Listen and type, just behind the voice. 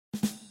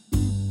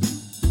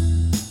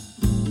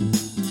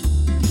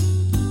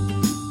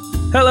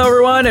Hello,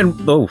 everyone, and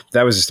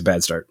that was just a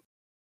bad start.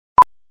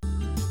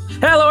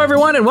 Hello,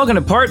 everyone, and welcome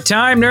to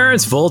Part-Time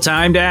Nerds,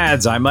 Full-Time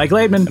Dads. I'm Mike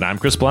Laidman. And I'm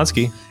Chris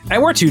Blonsky.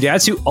 And we're two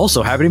dads who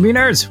also happen to be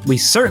nerds. We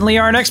certainly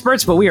aren't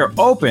experts, but we are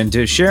open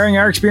to sharing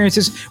our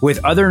experiences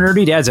with other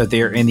nerdy dads out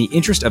there in the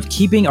interest of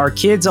keeping our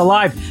kids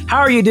alive. How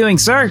are you doing,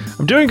 sir?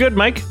 I'm doing good,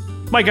 Mike.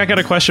 Mike, I got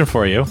a question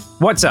for you.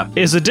 What's up?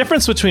 Is the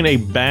difference between a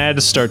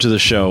bad start to the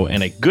show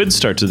and a good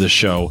start to the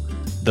show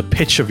the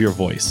pitch of your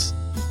voice?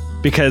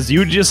 Because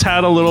you just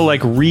had a little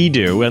like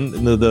redo,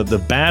 and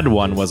the bad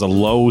one was a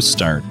low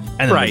start,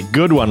 and then the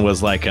good one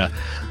was like a,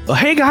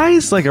 hey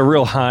guys, like a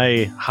real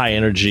high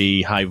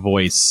energy, high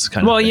voice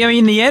kind of thing. Well, I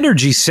mean, the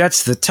energy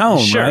sets the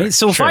tone, right?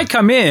 So if I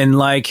come in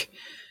like,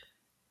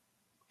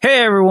 hey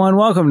everyone,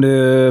 welcome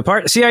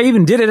to See, I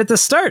even did it at the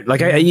start.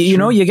 Like, you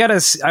know, you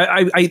gotta.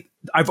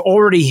 I've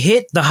already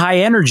hit the high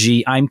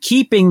energy. I'm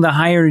keeping the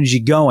high energy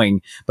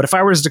going. But if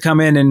I was to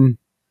come in and,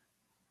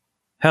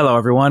 hello,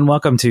 everyone.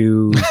 Welcome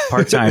to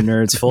Part-Time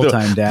Nerds,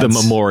 Full-Time Dads. The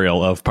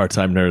memorial of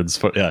Part-Time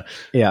Nerds. Yeah.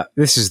 Yeah.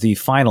 This is the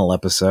final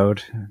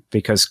episode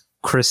because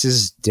Chris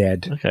is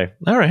dead. Okay.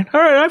 All right.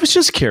 I was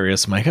just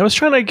curious, Mike. I was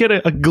trying to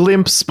get a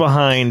glimpse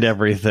behind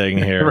everything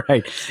here.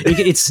 Right.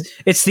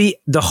 It's the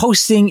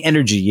hosting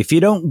energy. If you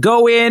don't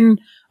go in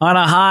on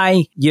a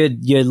high, you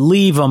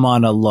leave them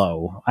on a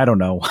low. I don't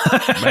know.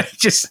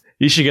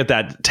 You should get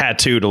that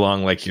tattooed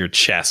along like your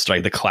chest,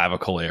 like the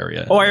clavicle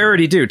area. Oh, I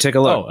already do. Take a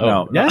look.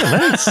 No. Yeah,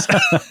 nice.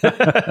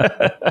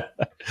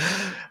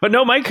 But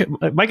no, Mike,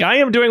 I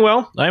am doing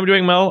well.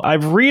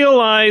 I've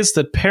realized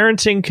that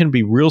parenting can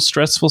be real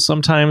stressful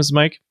sometimes,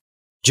 Mike.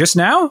 Just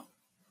now?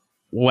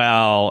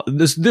 Well,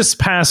 this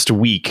past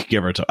week,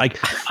 give or take.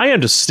 I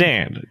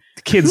understand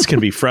kids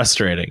can be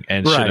frustrating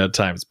and shit at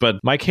times, but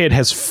my kid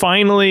has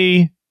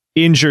finally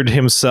injured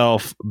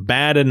himself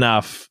bad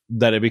enough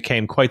that it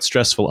became quite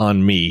stressful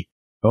on me.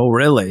 Oh,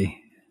 really?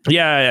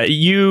 Yeah,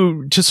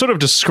 to sort of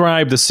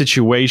describe the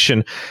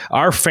situation,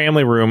 our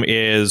family room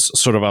is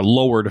sort of a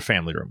lowered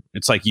family room.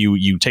 It's like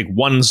you take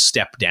one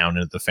step down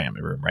into the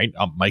family room, right?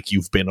 Mike,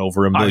 you've been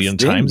over a million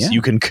times. Yeah.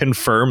 You can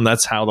confirm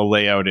that's how the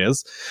layout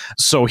is.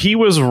 So he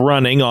was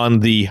running on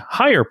the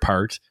higher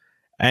part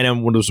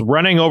and was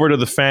running over to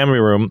the family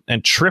room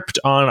and tripped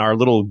on our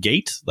little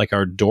gate, like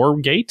our door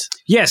gate.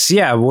 Yes,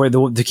 yeah, where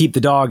to keep the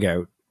dog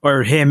out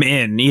or him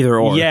in, either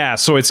or. Yeah,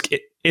 so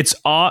it's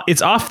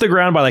off the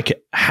ground by like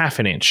half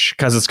an inch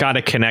because it's got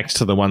to connect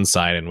to the one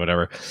side and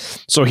whatever.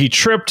 So he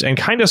tripped and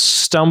kind of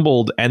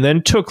stumbled and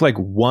then took like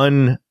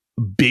one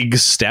big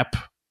step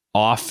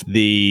off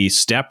the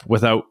step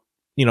without,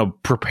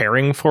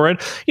 preparing for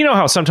it. You know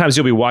how sometimes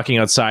you'll be walking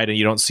outside and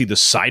you don't see the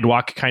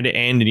sidewalk kind of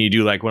end and you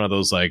do like one of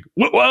those like,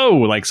 whoa,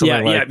 like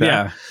something like that.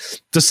 Yeah.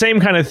 The same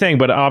kind of thing,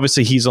 but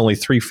obviously he's only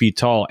 3 feet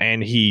tall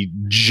and he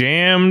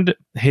jammed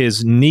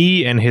his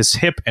knee and his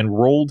hip and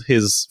rolled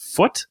his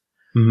foot.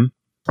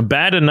 Mm-hmm.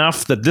 Bad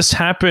enough that this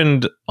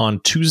happened on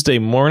Tuesday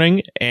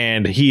morning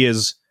and he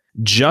is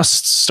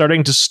just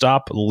starting to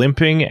stop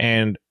limping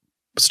and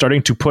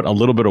starting to put a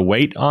little bit of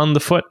weight on the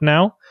foot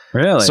now.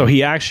 Really? So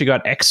he actually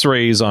got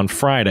x-rays on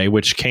Friday,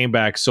 which came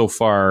back so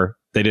far.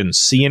 They didn't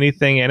see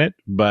anything in it.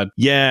 But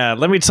yeah,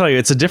 let me tell you,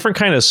 it's a different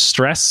kind of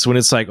stress when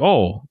it's like,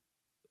 oh,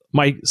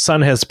 my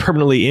son has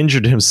permanently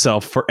injured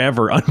himself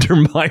forever under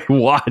my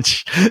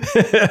watch.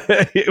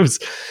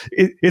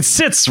 It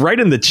sits right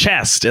in the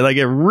chest. And like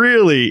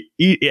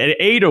it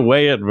ate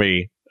away at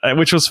me,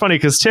 which was funny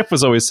because Tiff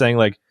was always saying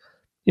like,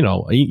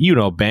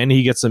 Ben,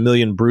 he gets a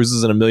million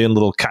bruises and a million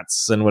little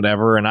cuts and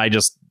whatever. And I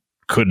just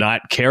could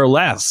not care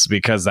less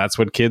because that's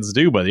what kids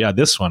do. But yeah,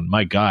 this one,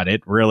 my God,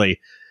 it really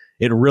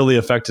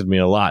affected me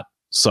a lot.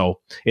 So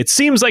it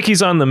seems like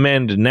he's on the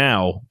mend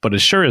now, but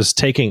it sure is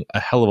taking a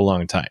hell of a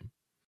long time.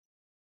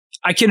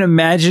 I can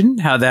imagine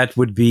how that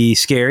would be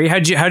scary.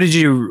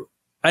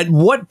 At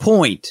what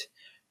point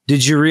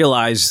did you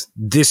realize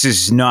this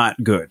is not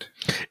good?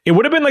 It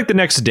would have been like the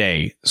next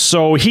day.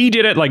 So he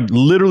did it like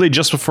literally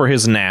just before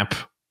his nap.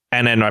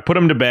 And then I put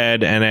him to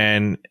bed and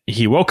then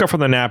he woke up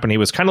from the nap and he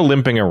was kind of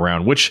limping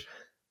around, which,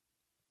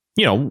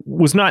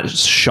 was not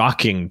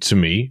shocking to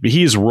me.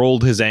 He's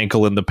rolled his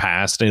ankle in the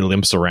past and he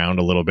limps around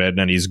a little bit and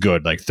then he's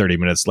good like 30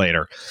 minutes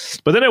later.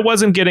 But then it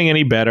wasn't getting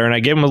any better. And I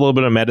gave him a little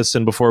bit of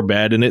medicine before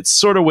bed and it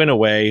sort of went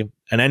away.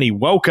 And then he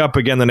woke up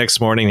again the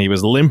next morning and he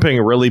was limping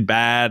really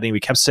bad. And he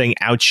kept saying,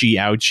 ouchie,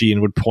 ouchie,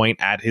 and would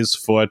point at his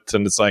foot.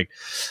 And it's like,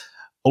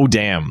 oh,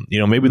 damn,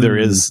 maybe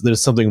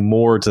there's something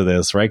more to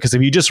this, right? Because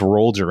if you just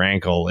rolled your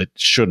ankle, it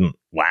shouldn't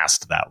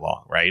last that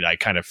long, right? I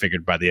kind of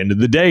figured by the end of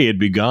the day it'd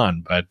be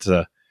gone. But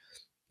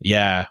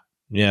yeah.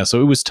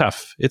 So it was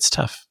tough. It's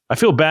tough. I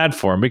feel bad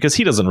for him because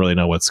he doesn't really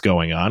know what's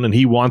going on and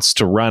he wants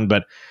to run,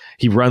 but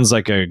he runs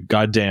like a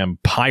goddamn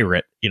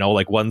pirate,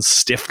 like one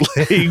stiff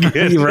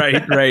leg.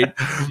 Right.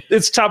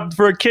 It's tough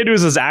for a kid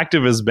who's as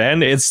active as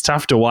Ben. It's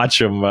tough to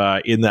watch him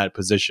in that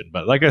position.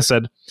 But like I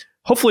said,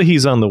 hopefully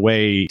he's on the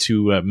way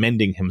to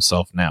mending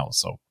himself now.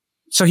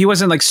 So he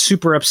wasn't like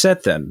super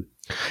upset then.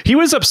 He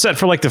was upset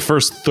for like the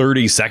first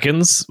 30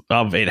 seconds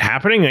of it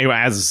happening,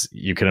 as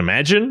you can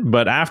imagine.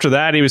 But after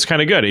that, he was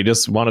kind of good. He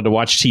just wanted to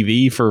watch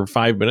TV for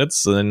 5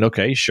 minutes and then,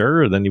 okay,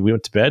 sure. And then we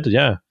went to bed.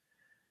 Yeah.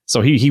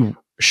 So he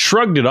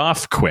shrugged it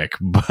off quick.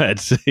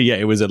 But yeah,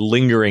 it was a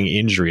lingering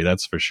injury.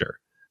 That's for sure.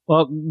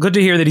 Well, good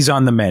to hear that he's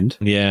on the mend.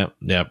 Yeah.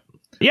 Yeah.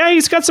 Yeah.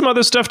 He's got some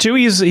other stuff, too.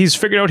 He's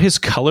figured out his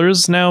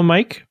colors now,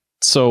 Mike.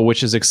 So,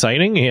 which is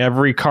exciting.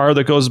 Every car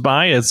that goes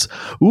by, it's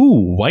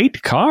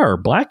white car,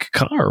 black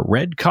car,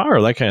 red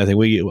car, that kind of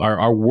thing.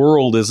 Our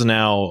world is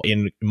now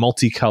in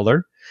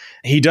multicolor.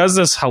 He does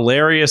this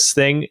hilarious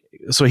thing.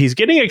 So he's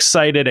getting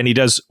excited, and he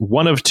does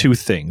one of two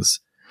things.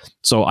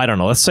 So I don't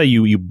know. Let's say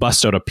you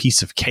bust out a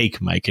piece of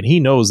cake, Mike, and he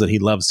knows that he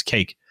loves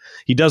cake.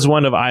 He does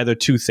one of either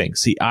two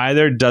things. He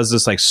either does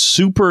this like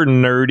super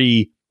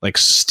nerdy, like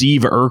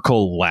Steve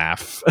Urkel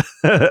laugh,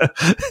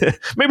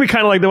 maybe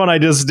kind of like the one I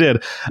just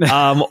did.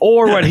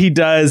 Or what he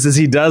does is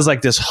he does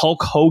like this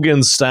Hulk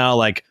Hogan style,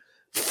 like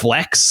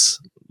flex,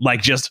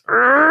 like just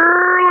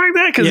like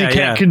that, because he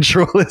can't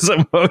control his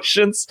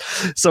emotions.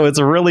 So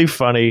it's really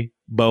funny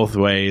both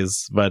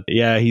ways. But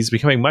yeah, he's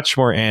becoming much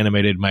more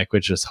animated, Mike,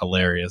 which is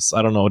hilarious.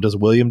 I don't know. Does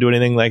William do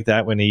anything like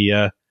that when he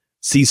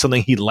sees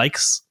something he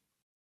likes?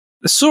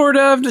 Sort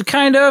of,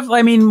 kind of.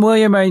 I mean,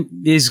 William,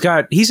 he's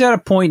at a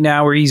point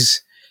now where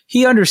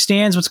he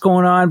understands what's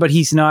going on, but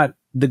he's not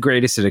the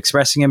greatest at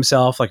expressing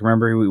himself. Like,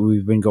 remember,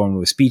 we've been going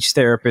to a speech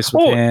therapist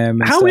with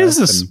him. How is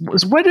this?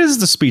 What is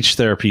the speech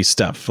therapy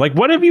stuff? Like,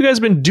 what have you guys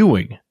been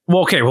doing?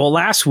 Well, okay. Well,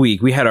 last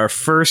week we had our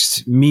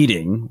first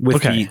meeting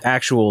with the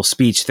actual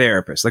speech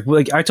therapist.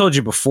 Like I told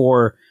you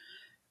before.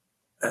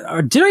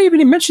 Did I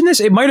even mention this?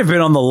 It might have been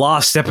on the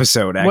last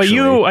episode, actually.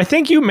 Well, I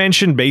think you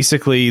mentioned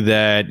basically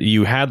that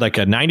you had like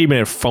a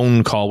 90-minute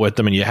phone call with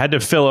them and you had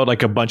to fill out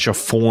like a bunch of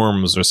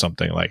forms or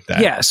something like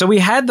that. Yeah, so we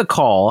had the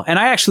call, and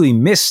I actually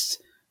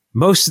missed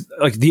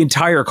the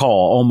entire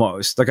call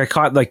almost. Like, I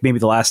caught like maybe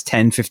the last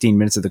 10, 15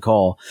 minutes of the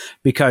call,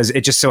 because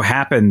it just so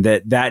happened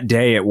that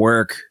day at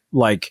work,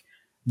 like,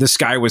 the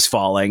sky was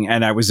falling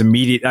and I was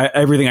immediate.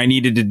 Everything I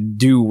needed to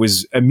do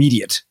was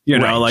immediate,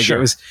 it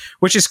was,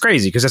 which is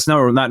crazy because that's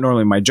not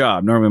normally my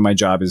job. Normally my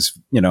job is,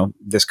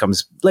 this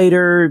comes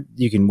later.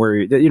 You can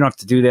worry that you don't have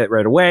to do that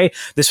right away.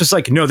 This was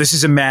like, no, this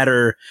is a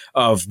matter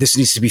of this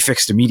needs to be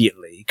fixed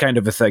immediately kind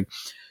of a thing.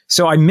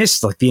 So I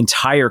missed like the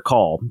entire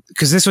call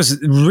because this was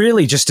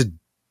really just to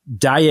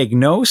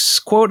diagnose,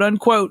 quote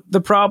unquote,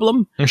 the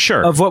problem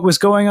of what was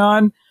going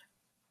on.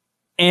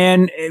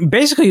 And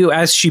basically,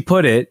 as she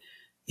put it,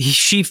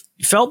 she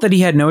felt that he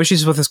had no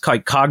issues with his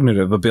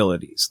cognitive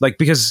abilities, like,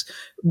 because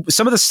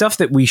some of the stuff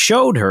that we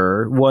showed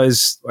her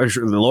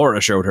Laura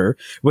showed her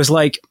was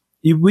like,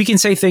 we can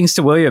say things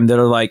to William that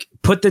are like,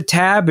 put the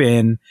tab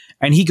in,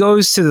 and he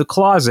goes to the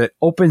closet,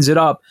 opens it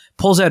up,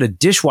 pulls out a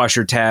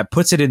dishwasher tab,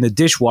 puts it in the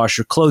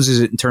dishwasher,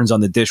 closes it, and turns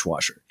on the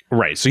dishwasher.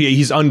 Right. So yeah,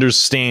 he's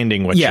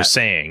understanding what you're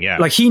saying. Yeah.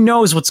 Like, he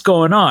knows what's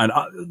going on.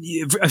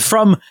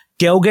 From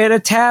go get a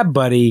tab,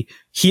 buddy,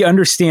 he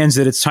understands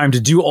that it's time to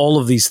do all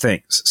of these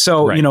things.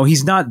 So,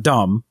 he's not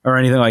dumb or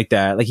anything like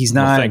that. Like, he's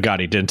not. Well, thank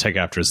God he didn't take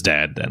after his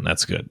dad then.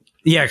 That's good.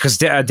 Yeah, because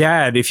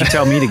dad, if you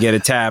tell me to get a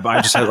tab,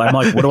 I'm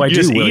like, what do I do?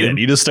 Just eat it.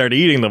 You just start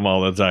eating them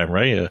all the time,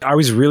 right? Yeah. I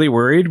was really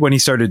worried when he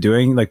started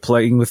doing like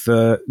playing with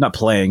not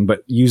playing,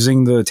 but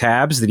using the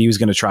tabs, that he was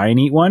going to try and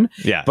eat one.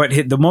 Yeah. But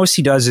the most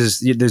he does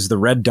is there's the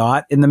red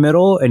dot in the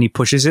middle and he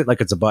pushes it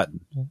like it's a button.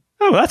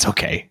 Oh, that's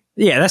okay.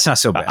 Yeah, that's not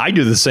so bad. I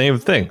do the same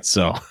thing.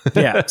 So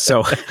yeah.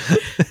 So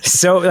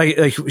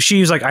like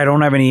she was like, I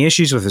don't have any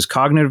issues with his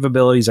cognitive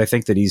abilities. I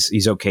think that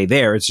he's okay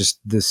there. It's just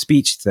the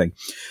speech thing.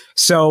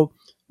 So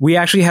we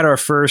actually had our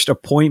first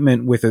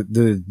appointment with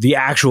the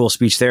actual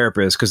speech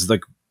therapist, because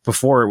like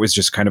before it was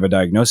just kind of a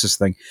diagnosis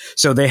thing.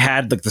 So they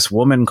had like this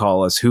woman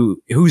call us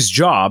whose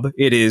job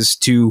it is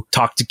to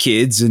talk to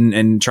kids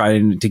and try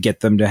to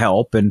get them to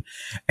help. And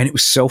it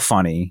was so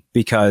funny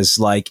because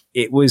like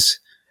it was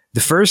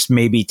the first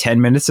maybe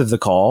 10 minutes of the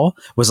call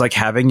was like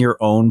having your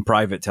own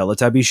private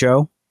Teletubby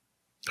show.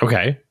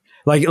 Okay.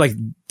 Like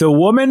the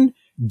woman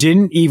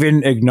didn't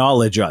even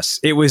acknowledge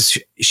us. It was,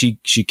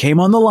 she came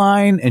on the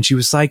line and she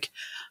was like,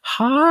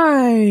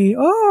 hi,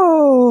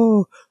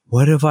 oh,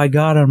 what have I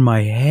got on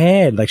my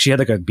head? Like, she had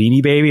like a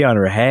Beanie Baby on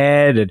her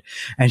head,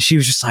 and she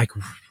was just like,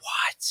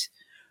 what?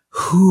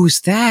 Who's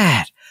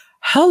that?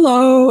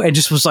 Hello. And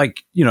just was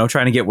like,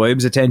 trying to get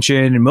William's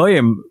attention. And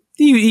William,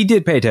 he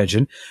did pay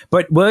attention,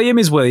 but William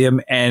is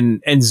William,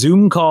 and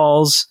Zoom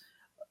calls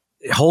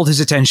hold his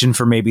attention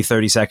for maybe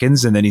 30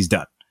 seconds and then he's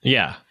done.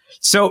 Yeah.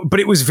 So, but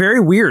it was very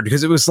weird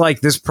because it was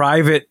like this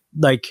private,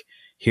 like,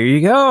 here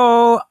you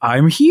go.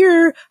 I'm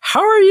here.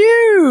 How are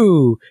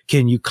you?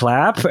 Can you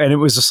clap? And it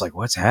was just like,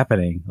 what's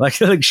happening? Like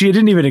she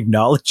didn't even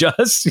acknowledge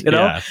us,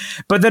 Yeah.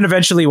 But then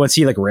eventually, once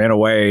he like ran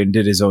away and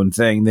did his own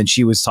thing, then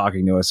she was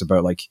talking to us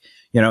about like,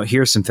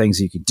 here's some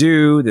things you could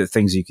do, the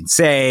things you can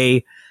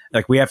say.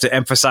 Like, we have to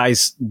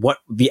emphasize what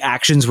the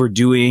actions we're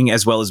doing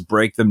as well as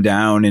break them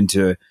down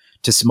into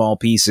small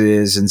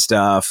pieces and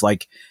stuff.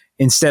 Like,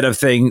 instead of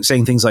saying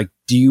things like,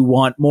 do you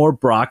want more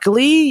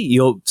broccoli?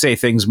 You'll say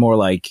things more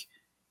like,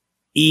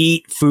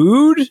 eat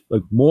food,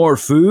 like more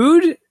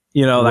food,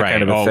 that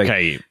kind of a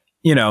thing.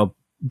 Okay.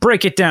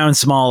 Break it down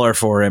smaller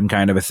for him,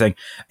 kind of a thing.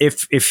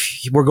 If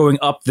we're going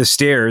up the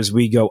stairs,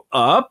 we go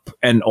up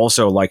and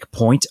also like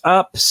point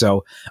up.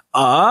 So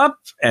up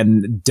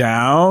and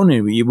down,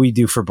 and we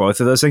do for both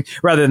of those things.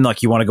 Rather than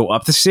like you want to go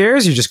up the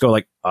stairs, you just go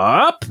like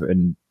up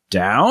and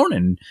down,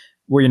 and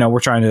we're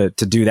trying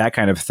to do that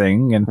kind of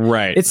thing. And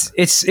right,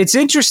 it's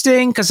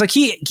interesting because like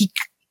he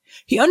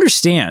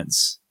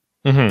understands.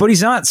 Mm-hmm. But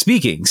he's not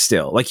speaking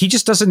still. Like, he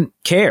just doesn't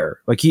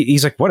care. Like,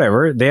 he's like,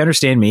 whatever. They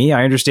understand me.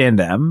 I understand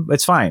them.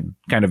 It's fine,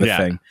 kind of a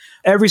thing.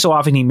 Every so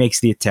often, he makes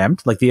the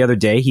attempt. Like, the other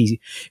day,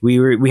 we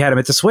had him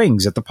at the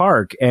swings at the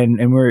park, and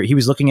he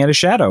was looking at his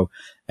shadow.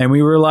 And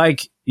we were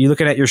like, you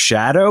looking at your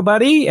shadow,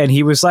 buddy? And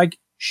he was like,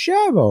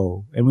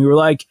 shadow. And we were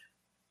like,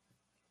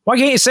 why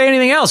can't you say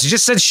anything else? You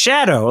just said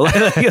shadow.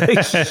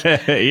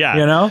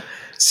 Yeah.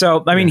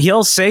 So, I mean,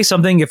 he'll say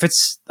something if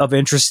it's of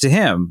interest to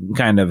him,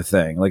 kind of a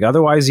thing. Like,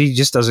 otherwise, he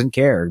just doesn't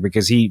care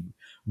because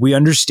we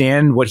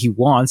understand what he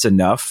wants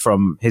enough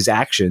from his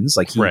actions.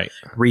 Like, he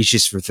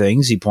reaches for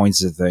things, he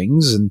points at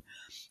things,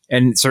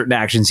 and certain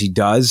actions he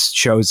does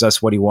shows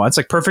us what he wants.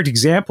 Like, perfect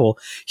example,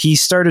 he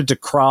started to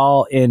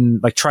crawl in,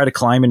 like, try to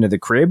climb into the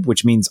crib,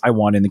 which means I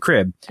want in the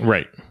crib.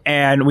 Right.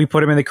 And we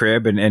put him in the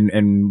crib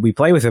and we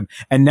play with him.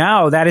 And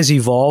now that has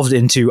evolved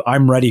into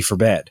I'm ready for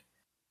bed.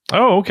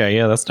 Oh, okay.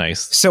 Yeah, that's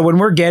nice. So when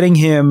we're getting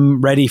him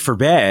ready for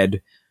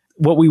bed,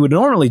 what we would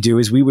normally do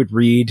is we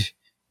read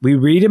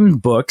him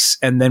books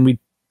and then we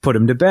put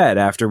him to bed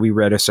after we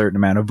read a certain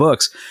amount of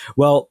books.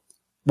 Well,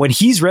 when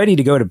he's ready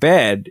to go to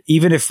bed,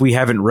 even if we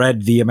haven't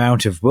read the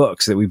amount of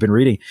books that we've been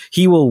reading,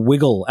 he will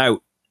wiggle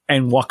out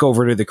and walk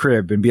over to the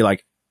crib and be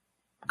like,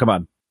 come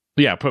on.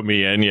 Yeah, put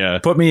me in. Yeah,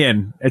 put me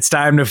in. It's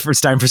time for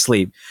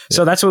sleep. Yeah.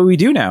 So that's what we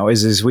do now.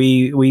 Is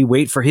we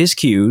wait for his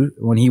cue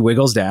when he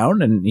wiggles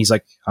down and he's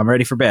like, "I'm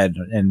ready for bed,"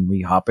 and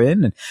we hop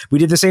in. And we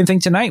did the same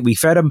thing tonight. We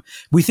fed him.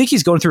 We think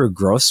he's going through a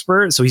growth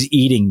spurt, so he's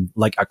eating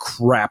like a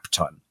crap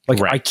ton.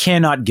 Like I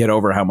cannot get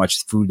over how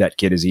much food that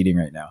kid is eating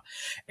right now,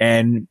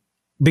 and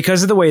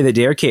because of the way that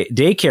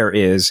daycare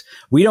is,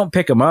 we don't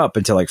pick him up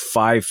until like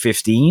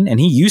 5:15,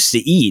 and he used to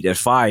eat at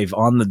 5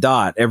 on the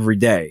dot every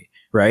day.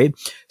 Right.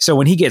 So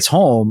when he gets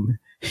home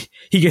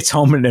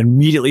and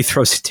immediately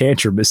throws a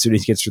tantrum as soon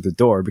as he gets through the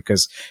door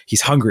because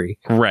he's hungry.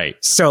 Right.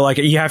 So like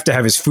you have to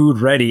have his food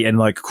ready and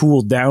like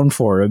cooled down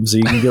for him. So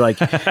you can be like,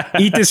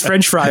 eat this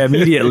French fry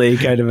immediately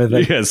kind of a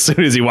thing. Yeah, as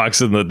soon as he walks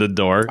in the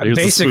door,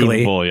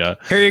 basically, here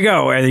you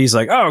go. And he's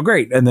like, oh,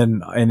 great. And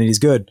then he's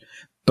good.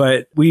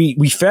 But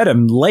we fed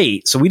him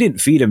late. So we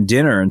didn't feed him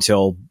dinner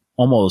until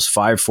almost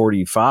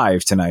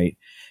 5:45 tonight.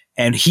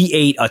 And he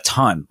ate a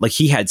ton. Like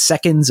he had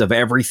seconds of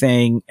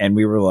everything. And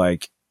we were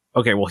like,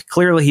 okay, well,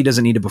 clearly he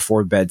doesn't need a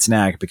before bed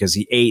snack because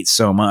he ate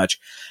so much.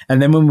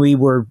 And then when we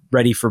were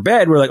ready for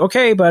bed, we're like,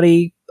 okay,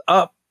 buddy,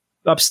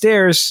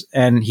 upstairs.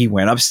 And he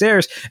went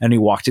upstairs and he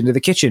walked into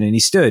the kitchen and he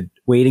stood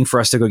waiting for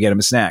us to go get him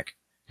a snack.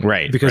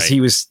 Right. Because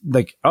he was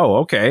like, oh,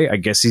 okay, I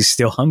guess he's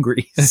still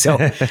hungry. So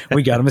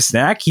we got him a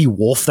snack. He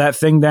wolfed that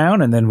thing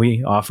down and then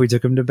we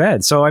took him to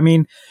bed. So, I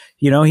mean,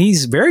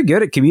 he's very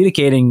good at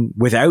communicating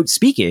without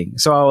speaking.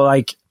 So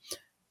like,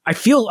 I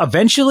feel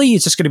eventually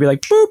it's just going to be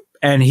like, boop,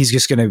 and he's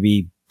just going to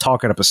be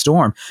talking up a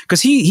storm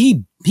because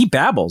he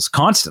babbles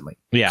constantly.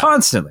 Yeah.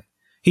 Constantly.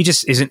 He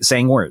just isn't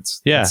saying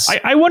words. Yeah.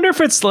 I wonder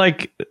if it's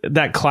like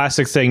that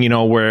classic thing,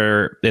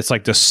 where it's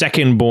like the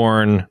second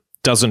born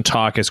doesn't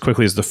talk as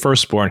quickly as the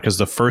firstborn because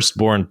the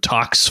firstborn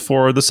talks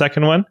for the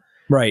second one.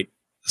 Right.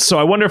 So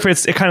I wonder if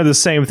it's kind of the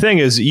same thing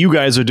as you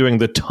guys are doing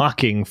the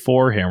talking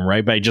for him,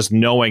 right? By just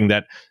knowing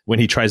that when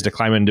he tries to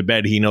climb into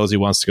bed, he knows he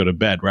wants to go to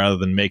bed rather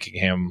than making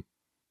him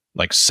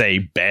like say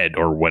bed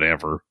or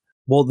whatever.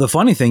 Well, the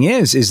funny thing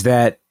is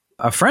that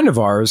a friend of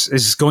ours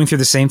is going through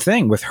the same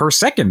thing with her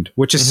second,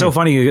 which is so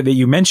funny that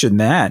you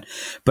mentioned that.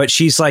 But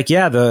she's like,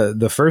 yeah,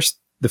 the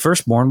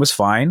firstborn was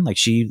fine. Like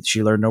she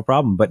learned no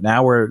problem. But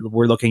now we're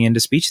looking into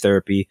speech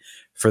therapy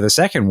for the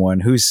second one,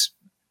 who's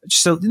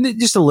just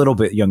a little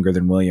bit younger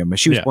than William.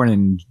 She was born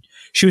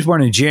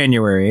in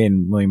January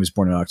and William was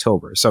born in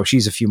October. So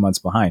she's a few months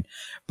behind.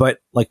 But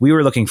like we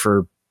were looking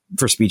for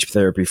speech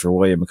therapy for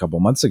William a couple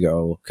months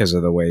ago because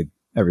of the way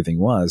everything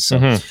was.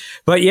 So,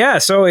 but yeah,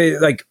 so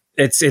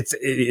it's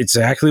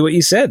exactly what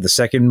you said. The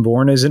second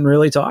born isn't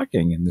really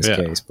talking in this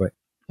case, but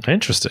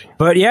interesting.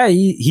 But yeah,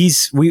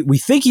 we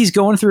think he's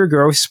going through a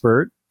growth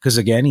spurt because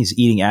again, he's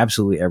eating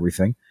absolutely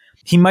everything.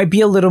 He might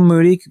be a little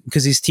moody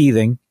because he's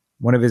teething.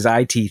 One of his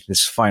eye teeth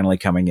is finally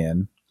coming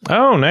in.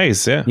 Oh,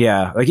 nice. Yeah.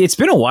 Yeah. Like it's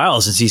been a while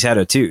since he's had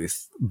a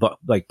tooth, but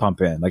like pump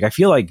in. Like I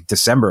feel like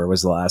December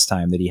was the last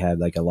time that he had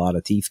like a lot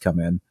of teeth come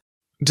in.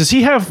 Does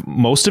he have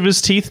most of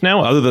his teeth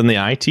now other than the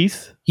eye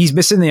teeth? He's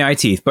missing the eye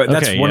teeth, but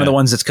that's one of the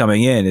ones that's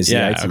coming in is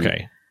the eye teeth.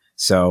 Okay.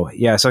 So,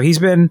 yeah. So he's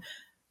been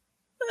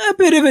a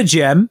bit of a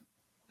gem.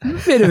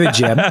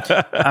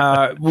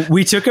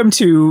 We took him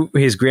to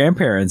his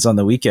grandparents on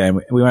the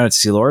weekend. We went out to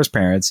see Laura's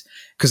parents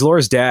because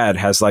Laura's dad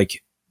has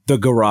like the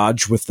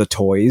garage with the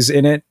toys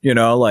in it,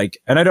 like,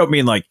 and I don't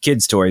mean like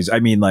kids' toys. I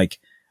mean like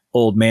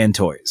old man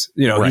toys.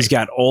 He's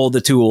got all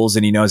the tools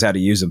and he knows how to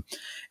use them.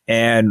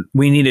 And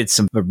we needed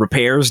some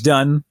repairs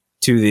done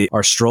to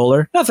our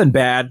stroller. Nothing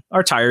bad.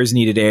 Our tires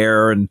needed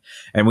air and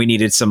we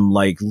needed some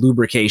like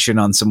lubrication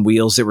on some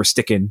wheels that were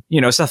sticking,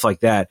 stuff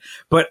like that.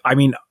 But I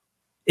mean,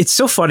 it's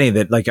so funny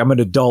that like I'm an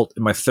adult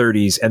in my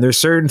 30s and there's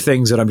certain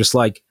things that I'm just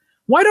like,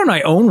 why don't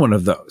I own one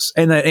of those?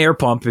 And that air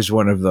pump is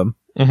one of them.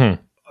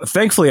 Mm-hmm.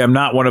 Thankfully, I'm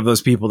not one of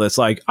those people that's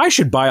like, I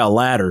should buy a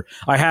ladder.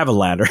 I have a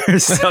ladder.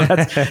 So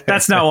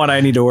that's not what I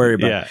need to worry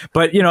about. Yeah.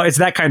 But, it's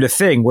that kind of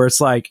thing where it's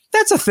like,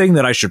 that's a thing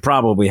that I should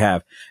probably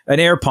have.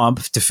 An air pump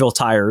to fill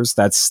tires.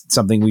 That's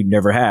something we've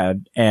never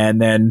had. And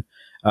then,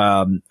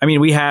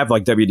 we have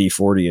like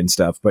WD-40 and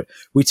stuff, but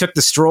we took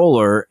the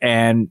stroller,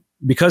 and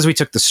because we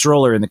took the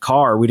stroller in the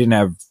car, we didn't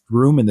have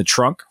room in the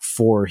trunk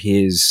for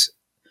his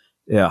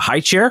high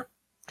chair.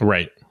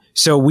 Right.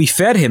 So we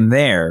fed him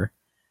there.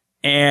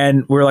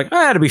 And we're like,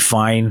 that'll be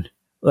fine.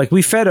 Like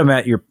we fed him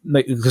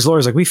because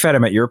Laura's like, we fed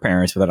him at your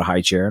parents without a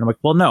high chair. And I'm like,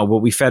 well, no, but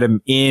we fed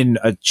him in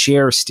a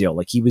chair still.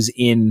 Like he was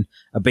in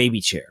a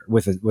baby chair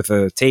with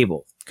a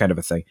table kind of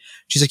a thing.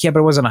 She's like, yeah,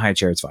 but it wasn't a high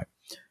chair. It's fine.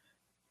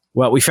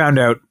 Well, we found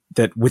out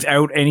that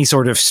without any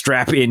sort of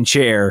strap-in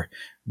chair,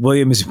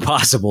 William is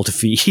impossible to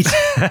feed.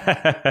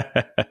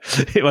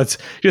 Let's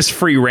just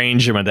free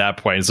range him at that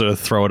point. So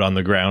throw it on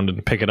the ground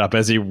and pick it up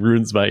as he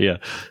runs by you.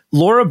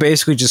 Laura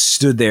basically just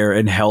stood there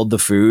and held the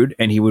food,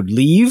 and he would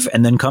leave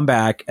and then come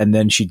back, and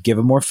then she'd give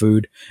him more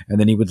food, and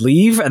then he would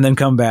leave and then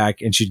come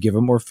back and she'd give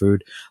him more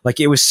food. Like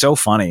it was so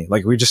funny.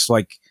 Like we just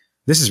like,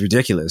 this is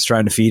ridiculous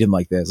trying to feed him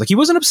like this. Like he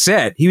wasn't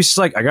upset. He was just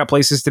like, I got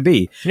places to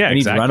be. Yeah, and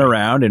he'd run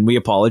around, and we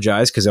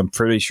apologized because I'm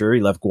pretty sure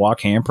he left guac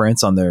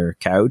handprints on their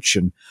couch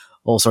and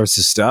all sorts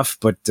of stuff.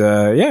 But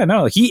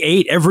he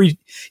ate every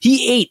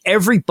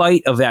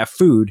bite of that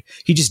food.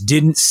 He just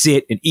didn't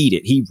sit and eat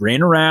it. He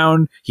ran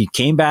around, he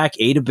came back,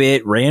 ate a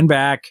bit, ran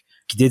back,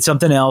 did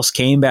something else,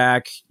 came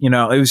back. It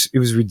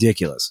was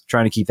ridiculous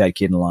trying to keep that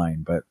kid in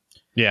line. But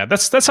yeah,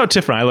 that's how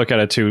Tiff and I look at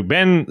it too.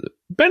 Ben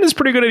is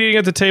pretty good at eating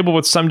at the table,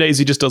 but some days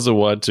he just doesn't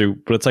want to.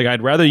 But it's like,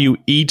 I'd rather you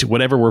eat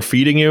whatever we're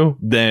feeding you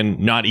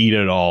than not eat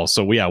at all.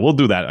 So yeah, we'll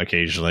do that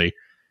occasionally.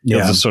 He'll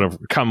just sort of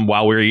come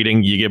while we're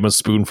eating. You give him a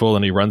spoonful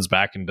and he runs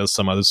back and does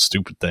some other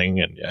stupid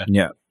thing. And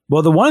yeah.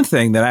 Well, the one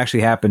thing that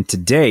actually happened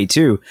today,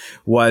 too,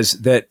 was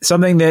that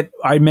something that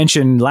I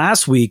mentioned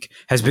last week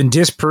has been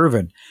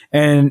disproven.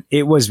 And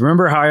it was,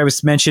 remember how I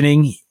was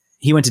mentioning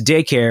he went to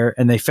daycare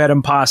and they fed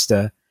him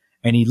pasta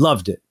and he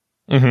loved it.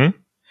 Mm-hmm.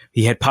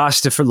 He had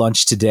pasta for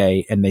lunch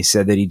today and they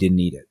said that he didn't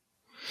eat it.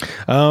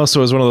 Oh, so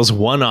it was one of those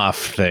one-off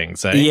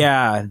things. Eh?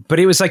 Yeah, but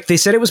it was like they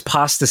said it was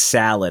pasta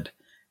salad.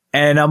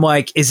 And I'm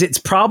like, it's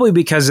probably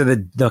because of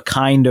the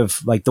kind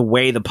of like the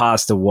way the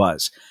pasta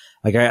was.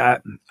 Like I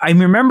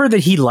remember that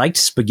he liked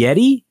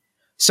spaghetti.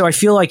 So I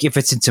feel like if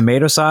it's in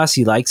tomato sauce,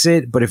 he likes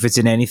it. But if it's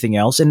in anything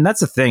else, and that's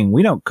the thing,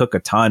 we don't cook a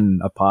ton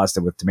of pasta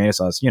with tomato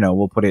sauce.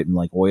 We'll put it in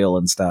like oil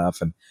and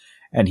stuff.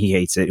 And he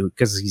hates it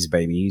because he's a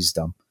baby. He's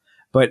dumb.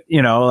 But,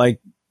 like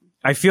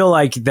I feel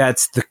like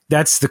that's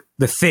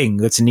the thing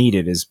that's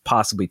needed is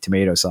possibly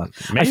tomato sauce.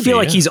 Maybe, I feel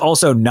like he's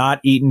also not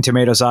eating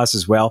tomato sauce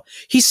as well.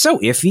 He's so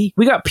iffy.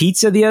 We got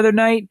pizza the other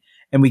night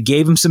and we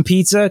gave him some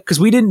pizza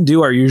because we didn't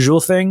do our usual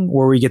thing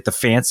where we get the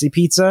fancy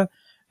pizza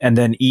and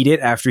then eat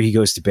it after he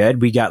goes to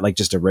bed. We got like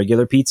just a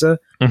regular pizza.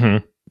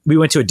 Mm-hmm. We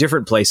went to a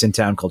different place in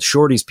town called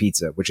Shorty's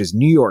Pizza, which is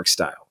New York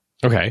style.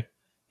 Okay.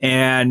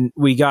 And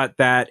we got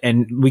that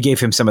and we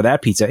gave him some of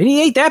that pizza and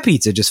he ate that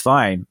pizza just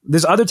fine.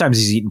 There's other times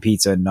he's eaten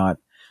pizza and not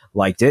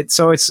liked it.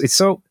 So it's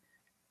so,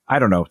 I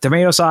don't know.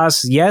 Tomato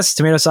sauce, yes.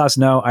 Tomato sauce,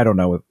 no. I don't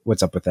know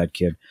what's up with that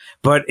kid.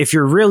 But if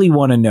you really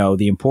want to know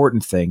the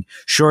important thing,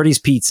 Shorty's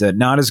Pizza,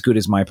 not as good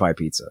as My Pie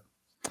Pizza.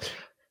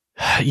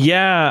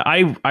 Yeah,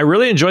 I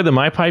really enjoy the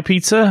My Pie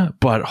Pizza,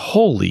 but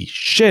holy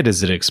shit,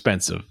 is it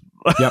expensive.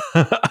 Yep.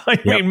 I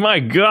mean,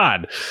 my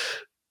God.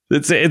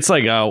 It's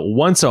like a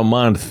once a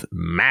month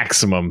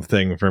maximum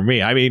thing for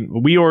me. I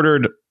mean, we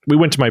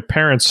went to my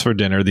parents for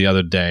dinner the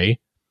other day.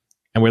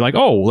 And we're like,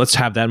 oh, let's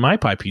have that My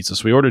Pie pizza.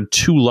 So we ordered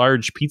 2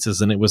 large pizzas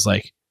and it was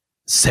like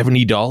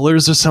 $70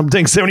 or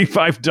something,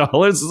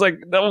 $75. It's like,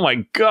 oh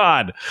my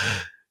God,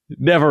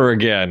 never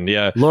again.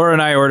 Yeah. Laura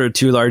and I ordered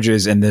 2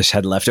 larges and this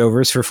had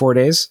leftovers for 4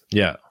 days.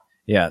 Yeah.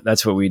 Yeah,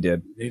 that's what we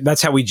did.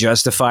 That's how we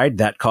justified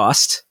that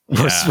cost.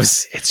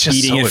 Was it's just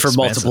eating so it for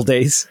multiple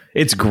days.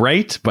 It's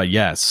great, but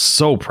yeah, it's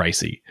so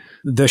pricey.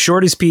 The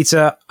Shorty's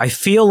Pizza, I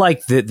feel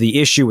like the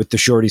issue with the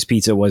Shorty's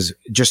Pizza was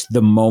just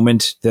the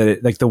moment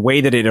that like the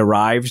way that it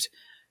arrived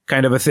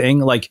kind of a thing.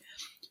 Like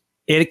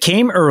it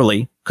came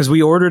early because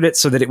we ordered it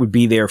so that it would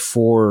be there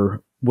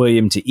for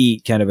William to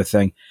eat kind of a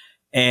thing.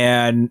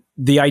 And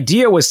the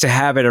idea was to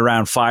have it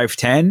around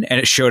 5:10 and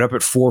it showed up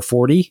at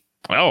 4:40.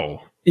 Oh.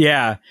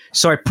 Yeah.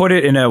 So I put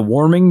it in a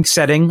warming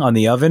setting on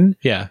the oven.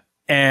 Yeah.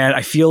 And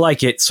I feel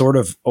like it sort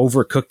of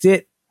overcooked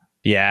it.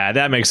 Yeah,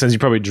 that makes sense. You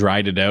probably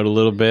dried it out a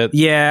little bit.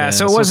 Yeah,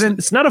 so it wasn't...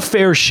 It's not a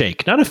fair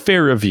shake, not a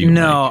fair review.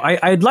 No,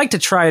 I'd like to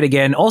try it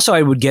again. Also,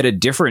 I would get a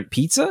different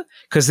pizza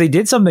because they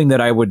did something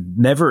that I would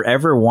never,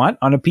 ever want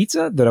on a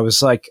pizza that I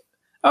was like,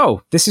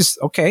 oh, this is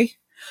okay.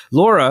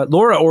 Laura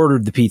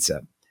ordered the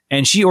pizza.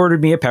 And she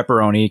ordered me a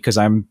pepperoni because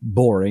I'm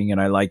boring and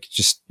I like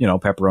just,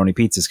 pepperoni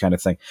pizzas kind of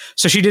thing.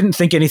 So she didn't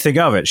think anything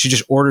of it. She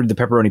just ordered the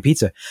pepperoni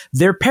pizza.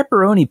 Their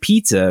pepperoni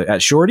pizza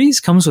at Shorty's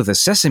comes with a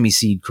sesame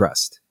seed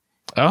crust.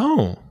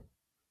 Oh,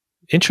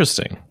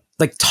 interesting.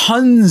 Like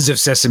tons of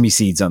sesame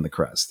seeds on the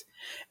crust.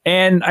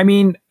 And I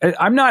mean,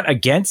 I'm not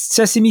against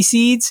sesame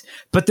seeds,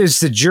 but the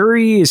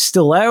jury is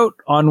still out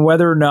on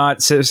whether or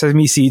not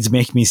sesame seeds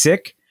make me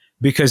sick,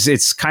 because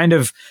it's kind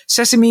of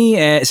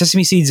sesame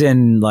seeds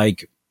and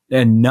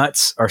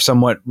nuts are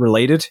somewhat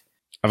related.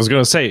 I was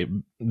going to say,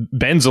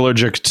 Ben's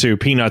allergic to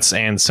peanuts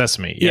and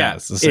sesame. Yeah,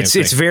 it's the same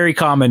thing. It's very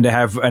common to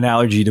have an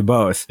allergy to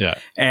both. Yeah,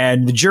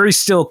 and the jury's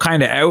still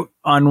kind of out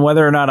on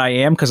whether or not I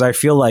am, because I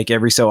feel like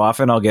every so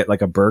often I'll get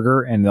like a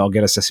burger and I'll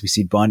get a sesame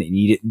seed bun and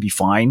eat it and be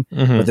fine.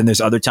 Mm-hmm. But then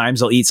there's other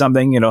times I'll eat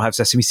something and it'll have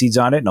sesame seeds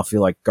on it and I'll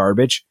feel like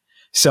garbage.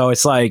 So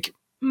it's like,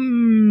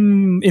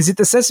 is it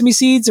the sesame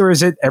seeds or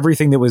is it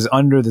everything that was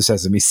under the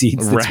sesame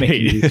seeds that's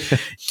making me?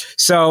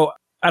 So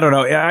I don't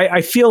know.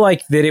 I feel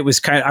like that it was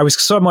I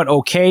was somewhat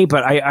okay,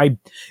 but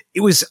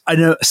it was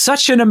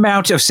such an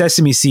amount of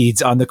sesame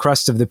seeds on the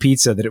crust of the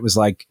pizza that it was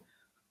like,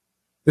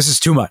 this is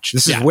too much.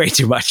 This is way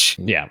too much.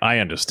 Yeah, I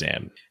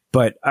understand.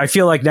 But I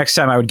feel like next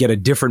time I would get a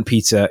different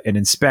pizza and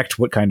inspect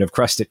what kind of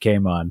crust it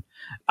came on.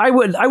 I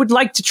would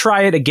like to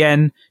try it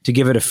again to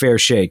give it a fair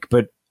shake,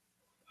 but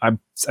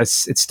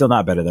it's still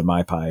not better than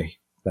my pie.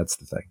 That's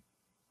the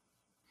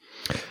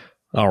thing.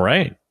 All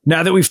right.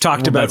 Now that we've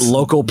talked about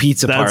local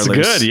pizza parlors.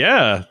 That's good,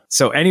 yeah.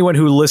 So anyone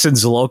who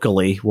listens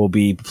locally will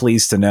be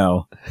pleased to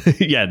know.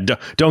 Yeah,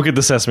 don't get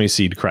the sesame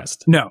seed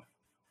crust. No.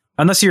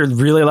 Unless you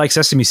really like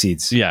sesame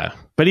seeds. Yeah.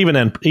 But even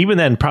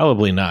then,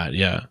 probably not,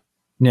 yeah.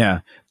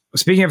 Yeah.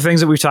 Speaking of things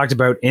that we've talked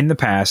about in the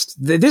past,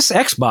 this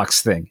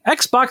Xbox thing.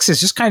 Xbox has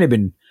just kind of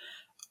been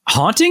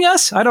haunting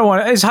us. I don't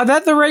want to. Is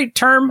that the right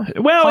term?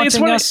 Well,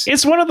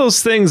 it's one of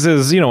those things.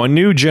 Is a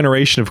new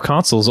generation of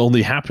consoles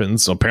only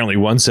happens apparently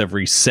once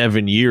every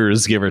 7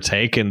 years, give or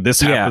take, and this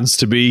happens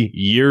to be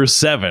year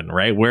 7,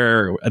 right?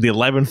 We're at the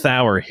 11th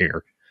hour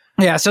here.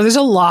 Yeah, so there's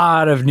a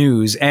lot of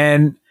news,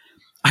 and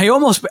I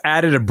almost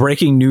added a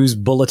breaking news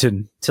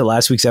bulletin to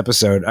last week's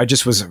episode. I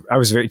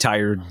was very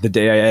tired the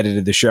day I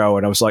edited the show,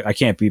 and I was like, I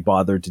can't be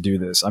bothered to do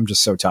this. I'm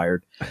just so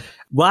tired.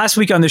 Last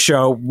week on the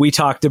show, we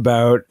talked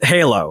about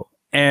Halo.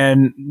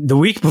 And the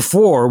week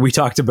before, we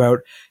talked about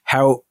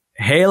how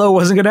Halo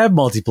wasn't going to have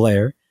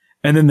multiplayer.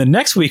 And then the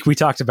next week, we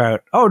talked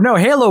about, oh, no,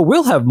 Halo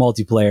will have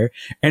multiplayer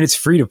and it's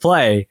free to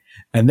play.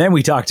 And then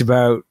we talked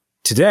about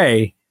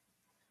today,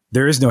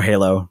 there is no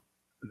Halo,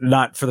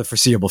 not for the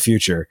foreseeable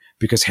future,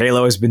 because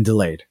Halo has been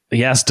delayed.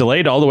 Yes,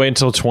 delayed all the way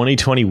until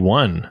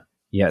 2021.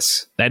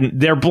 Yes. And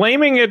they're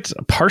blaming it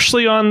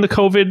partially on the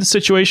COVID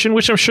situation,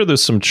 which I'm sure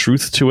there's some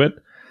truth to it.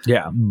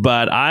 Yeah.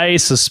 But I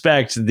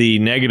suspect the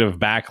negative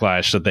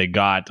backlash that they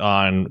got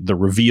on the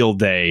reveal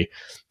day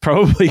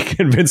probably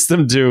convinced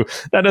them to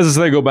not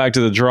necessarily go back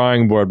to the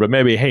drawing board, but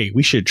maybe, hey,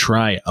 we should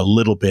try a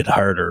little bit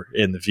harder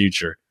in the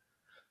future.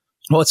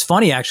 Well, it's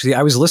funny, actually.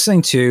 I was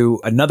listening to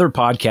another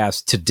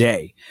podcast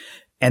today,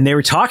 and they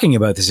were talking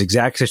about this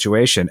exact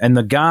situation. And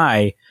the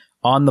guy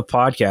on the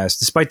podcast,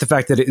 despite the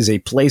fact that it is a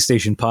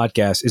PlayStation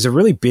podcast, is a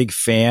really big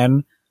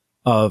fan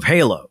of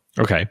Halo.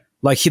 Okay.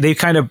 Like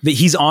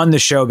he's on the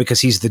show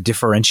because he's the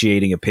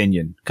differentiating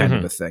opinion kind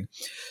of a thing.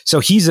 So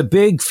he's a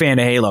big fan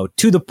of Halo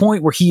to the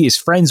point where he is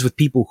friends with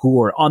people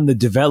who are on the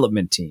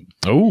development team.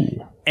 Oh,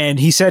 and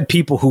he said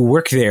people who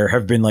work there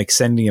have been like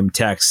sending him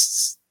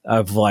texts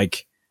of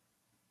like,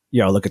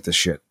 yo, look at this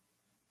shit.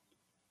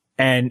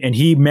 And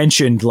he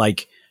mentioned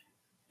like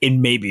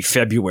in maybe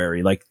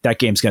February, like that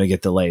game's going to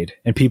get delayed.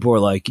 And people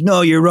were like,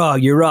 no, you're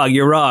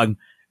wrong.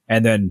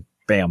 And then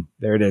bam,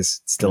 there it is.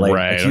 It's delayed.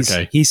 Right, like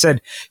okay. He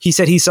said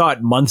he saw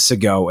it months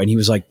ago and he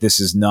was like, this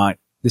is not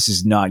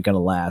going to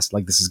last.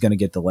 Like, this is going to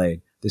get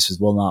delayed.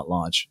 Will not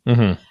launch.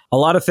 Mm-hmm. A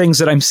lot of things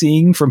that I'm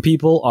seeing from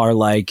people are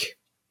like,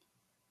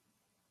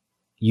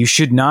 you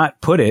should not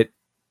put it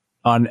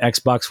on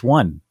Xbox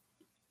One.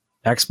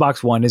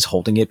 Xbox One is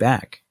holding it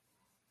back.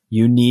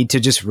 You need to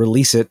just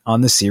release it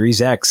on the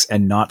Series X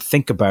and not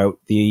think about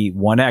the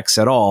One X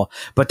at all.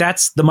 But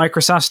that's the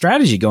Microsoft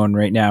strategy going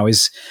right now,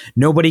 is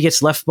nobody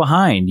gets left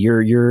behind.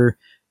 Your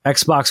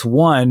Xbox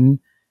One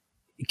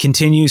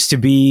continues to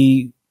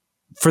be,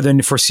 for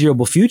the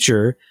foreseeable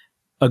future,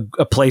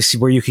 a place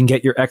where you can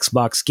get your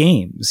Xbox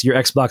games. Your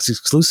Xbox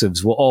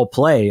exclusives will all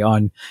play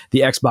on the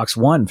Xbox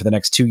One for the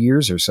next 2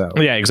 years or so.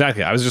 Yeah,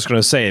 exactly. I was just going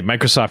to say,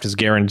 Microsoft has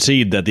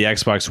guaranteed that the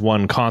Xbox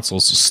One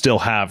consoles still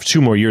have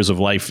 2 more years of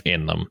life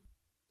in them.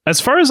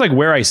 As far as like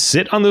where I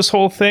sit on this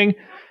whole thing,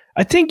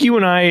 I think you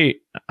and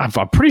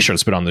I'm pretty sure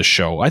it's been on this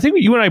show. I think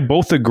you and I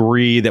both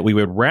agree that we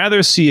would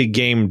rather see a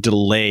game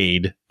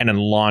delayed and then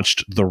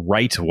launched the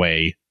right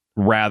way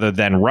rather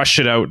than rush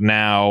it out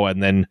now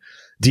and then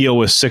deal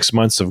with 6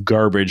 months of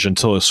garbage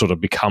until it sort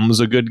of becomes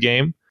a good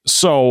game.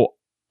 So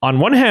on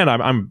one hand,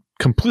 I'm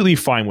completely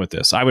fine with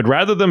this. I would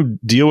rather them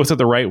deal with it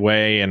the right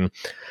way and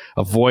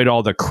avoid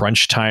all the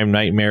crunch time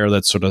nightmare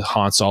that sort of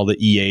haunts all the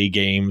EA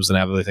games and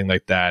everything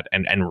like that,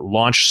 and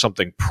launch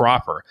something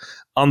proper.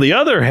 On the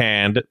other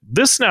hand,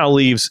 this now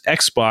leaves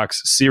Xbox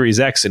Series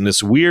X in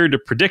this weird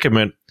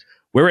predicament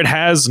where it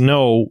has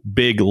no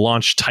big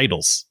launch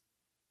titles.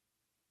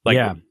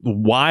 Like,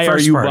 why are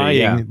you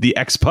buying the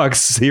Xbox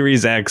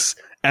Series X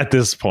at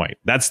this point?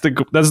 That's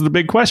the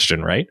big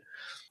question, right?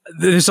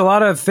 There's a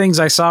lot of things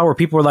I saw where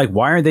people were like,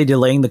 why aren't they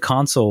delaying the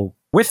console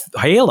with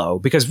Halo?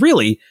 Because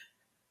really,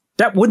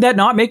 would that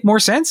not make more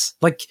sense?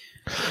 Like,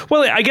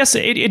 well, I guess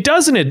it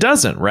does and it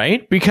doesn't,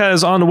 right?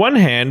 Because on the one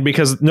hand,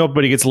 because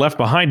nobody gets left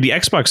behind, the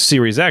Xbox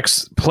Series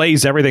X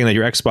plays everything that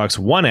your Xbox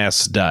One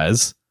S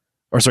does,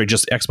 or sorry,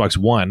 just Xbox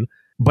One,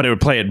 but it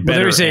would play it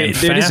better and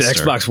faster. There is an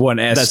Xbox One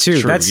S that's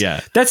too. True,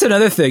 that's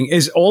another thing.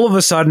 Is all of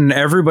a sudden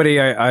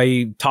everybody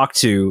I talk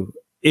to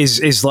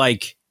is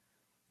like,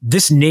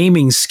 this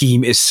naming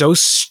scheme is so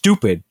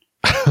stupid.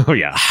 Oh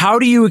yeah. How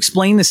do you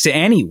explain this to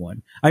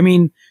anyone? I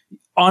mean,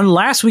 on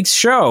last week's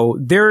show,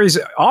 there is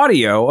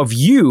audio of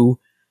you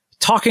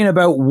talking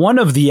about one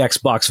of the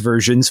Xbox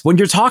versions when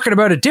you're talking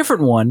about a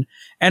different one.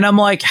 And I'm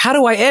like, how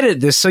do I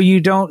edit this so you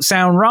don't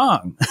sound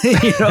wrong?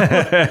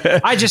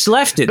 I just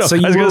left it. So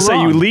you I was going to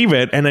say you leave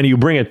it and then you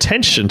bring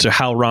attention to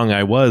how wrong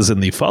I was in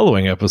the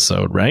following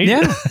episode, right?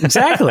 Yeah,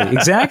 exactly.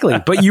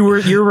 But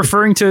you're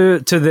referring to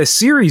the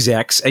Series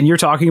X and you're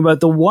talking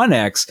about the One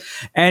X.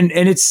 And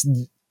it's,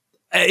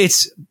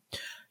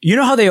 you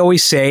know how they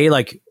always say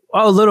like,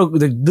 oh,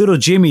 the little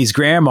Jimmy's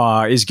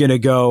grandma is going to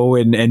go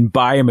and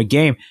buy him a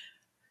game.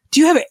 Do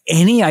you have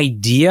any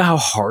idea how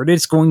hard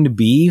it's going to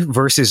be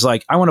versus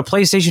like, I want a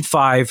PlayStation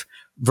 5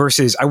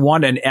 versus I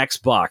want an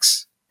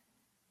Xbox?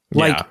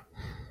 Like,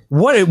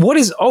 what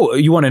is,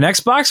 you want an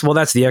Xbox? Well,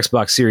 that's the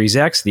Xbox Series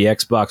X, the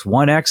Xbox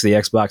One X, the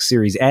Xbox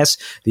Series S,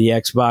 the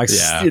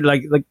Xbox,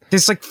 like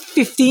there's like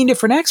 15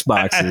 different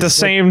Xboxes. At the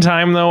same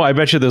time, though, I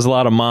bet you there's a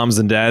lot of moms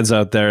and dads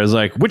out there is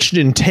like, which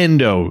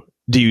Nintendo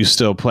do you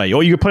still play? Oh,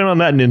 you're playing on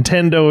that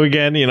Nintendo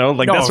again?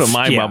 That's what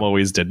my mom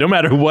always did. No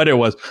matter what it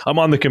was, I'm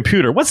on the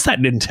computer. What's that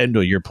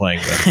Nintendo you're playing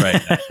with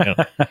right now?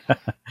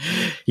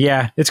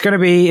 Yeah, it's gonna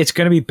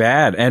be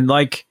bad. And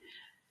like,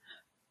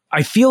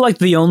 I feel like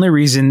the only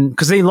reason,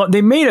 because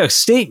they made a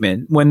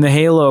statement when the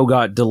Halo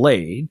got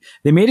delayed.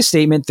 They made a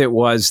statement that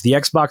was the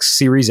Xbox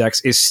Series X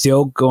is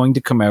still going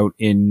to come out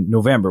in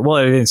November.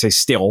 Well, they didn't say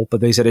still,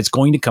 but they said it's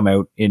going to come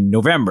out in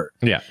November.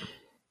 Yeah.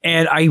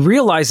 And I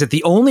realized that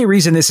the only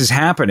reason this is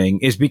happening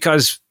is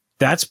because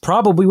that's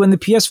probably when the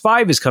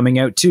PS5 is coming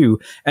out too,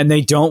 and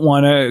they don't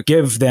want to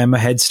give them a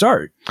head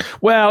start.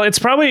 Well, it's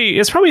probably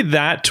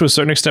that to a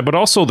certain extent, but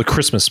also the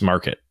Christmas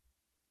market.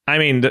 I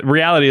mean, the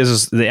reality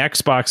is the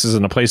Xboxes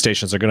and the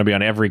PlayStations are going to be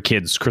on every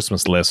kid's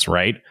Christmas list,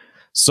 right?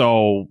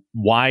 So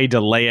why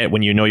delay it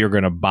when you know you're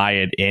going to buy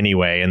it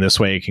anyway? And this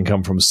way it can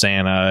come from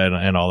Santa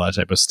and all that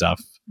type of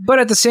stuff. But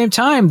at the same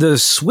time, the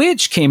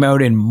Switch came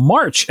out in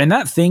March and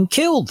that thing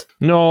killed.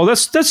 No,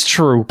 that's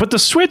true. But the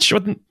Switch,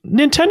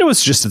 Nintendo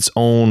is just its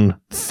own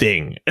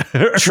thing.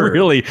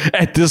 Really,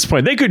 at this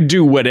point, they could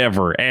do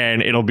whatever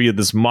and it'll be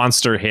this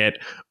monster hit,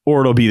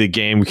 or it'll be the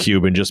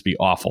GameCube and just be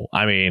awful.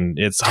 I mean,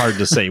 it's hard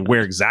to say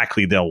where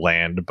exactly they'll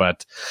land.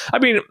 But I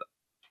mean,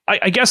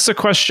 I guess the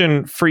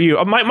question for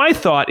you, my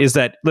thought is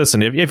that,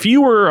 listen, if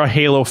you were a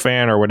Halo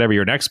fan or whatever,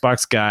 you're an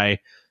Xbox guy,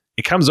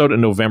 it comes out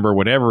in November,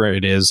 whatever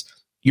it is,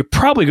 you're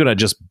probably going to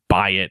just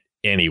buy it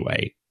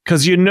anyway,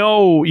 because you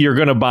know you're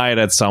going to buy it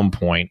at some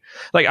point.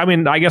 Like, I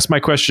mean, I guess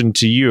my question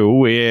to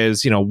you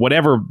is,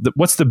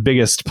 what's the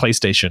biggest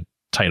PlayStation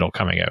title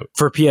coming out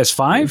for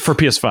PS5? For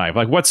PS5,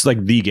 like what's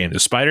like the game? The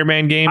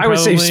Spider-Man game? I would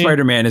say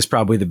Spider-Man is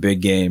probably the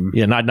big game.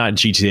 Yeah, not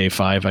GTA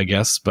 5, I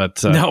guess,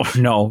 but no,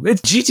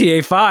 it's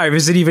GTA 5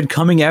 isn't even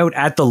coming out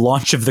at the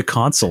launch of the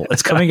console.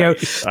 It's coming out.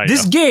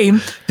 This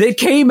game that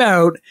came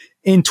out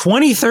in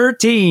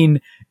 2013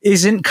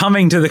 isn't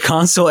coming to the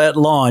console at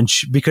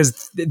launch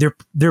because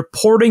they're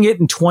porting it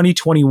in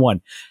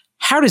 2021.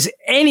 How does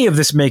any of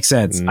this make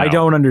sense? No, I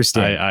don't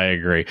understand. I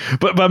agree.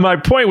 But my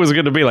point was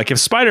going to be like, if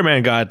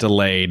Spider-Man got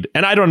delayed,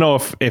 and I don't know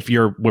if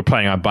we're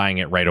planning on buying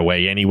it right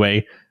away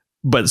anyway,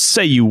 but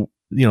say you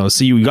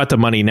got the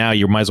money now,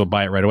 you might as well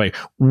buy it right away.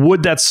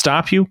 Would that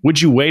stop you?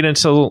 Would you wait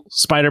until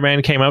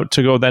Spider-Man came out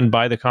to go then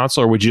buy the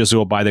console, or would you just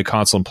go buy the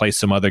console and play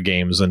some other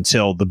games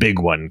until the big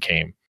one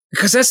came?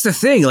 Because that's the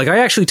thing. Like, I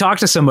actually talked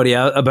to somebody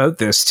about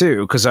this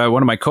too, because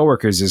one of my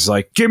coworkers is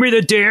like, give me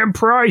the damn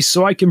price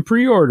so I can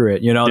pre-order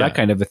it, that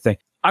kind of a thing.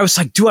 I was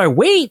like, do I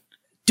wait?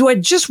 Do I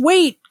just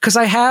wait? Because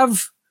I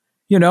have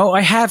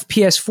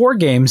PS4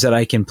 games that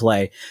I can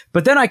play.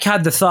 But then I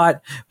had the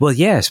thought, well,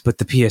 yes, but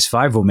the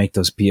PS5 will make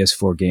those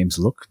PS4 games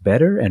look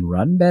better and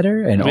run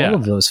better and all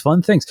of those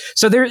fun things.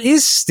 So there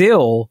is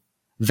still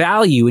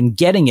value in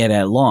getting it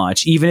at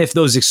launch, even if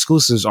those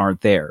exclusives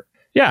aren't there.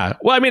 Yeah.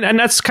 Well, I mean, and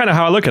that's kind of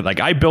how I look at it.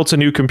 Like, I built a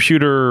new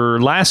computer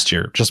last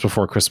year, just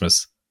before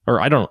Christmas. Or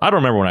I don't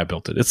remember when I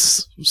built it.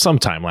 It's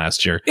sometime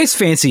last year. It's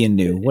fancy and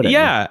new. Whatever.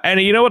 Yeah.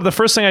 And you know what? The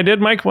first thing I did,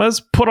 Mike,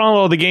 was put on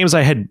all the games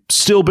I had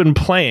still been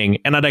playing.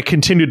 And then I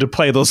continued to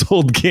play those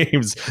old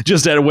games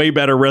just at a way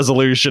better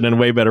resolution and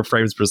way better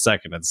frames per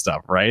second and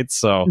stuff. Right.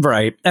 So.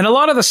 Right. And a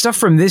lot of the stuff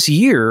from this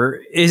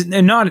year is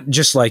not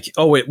just like,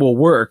 oh, it will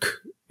work,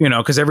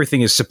 because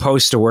everything is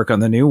supposed to work on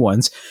the new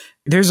ones.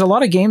 There's a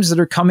lot of games that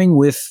are coming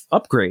with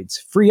upgrades,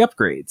 free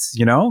upgrades,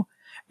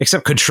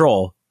 except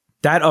Control.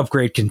 That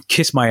upgrade can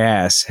kiss my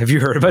ass. Have you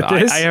heard about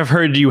this? I have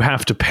heard you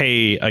have to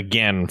pay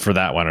again for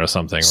that one or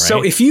something, right?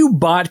 So if you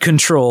bought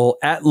Control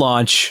at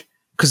launch,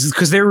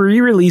 because they're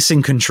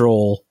re-releasing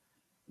Control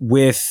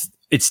with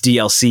its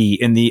DLC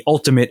in the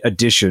Ultimate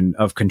Edition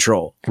of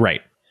Control.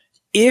 Right.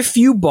 If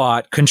you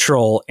bought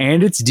Control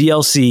and its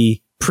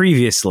DLC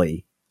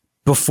previously,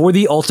 before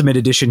the Ultimate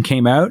Edition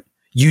came out,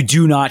 you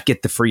do not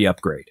get the free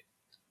upgrade.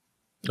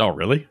 Oh,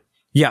 really?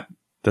 Yeah.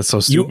 That's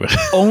so stupid. You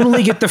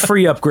only get the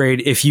free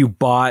upgrade if you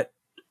buy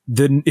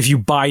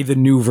the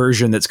new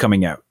version that's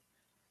coming out.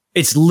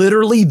 It's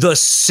literally the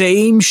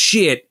same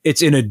shit.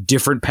 It's in a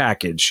different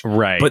package.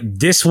 Right. But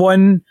this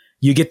one,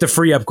 you get the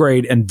free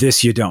upgrade and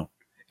this you don't.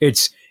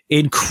 It's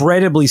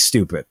incredibly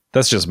stupid.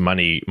 That's just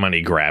money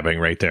grabbing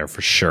right there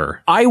for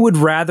sure. I would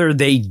rather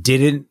they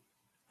didn't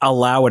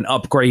allow an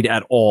upgrade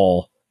at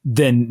all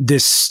than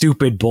this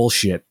stupid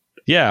bullshit.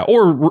 Yeah.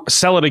 Or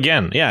sell it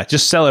again. Yeah.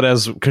 Just sell it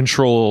as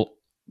Control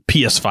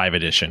PS5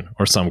 edition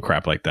or some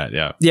crap like that.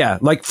 Yeah. Yeah.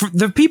 Like for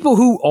the people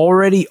who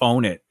already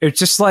own it, it's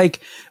just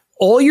like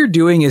all you're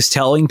doing is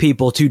telling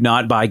people to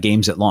not buy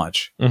games at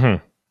launch.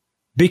 Mm-hmm.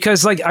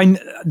 Because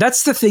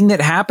that's the thing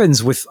that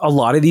happens with a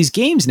lot of these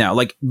games now.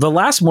 Like the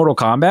last Mortal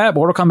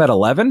Kombat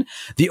 11,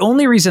 the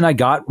only reason I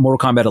got Mortal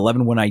Kombat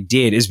 11 when I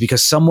did is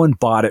because someone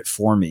bought it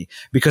for me.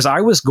 Because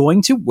I was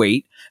going to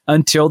wait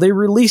until they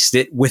released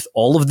it with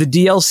all of the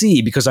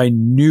DLC, because I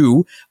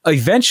knew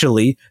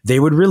eventually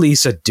they would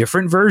release a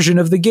different version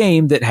of the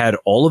game that had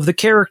all of the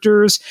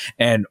characters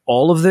and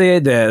all of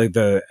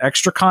the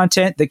extra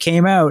content that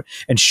came out.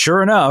 And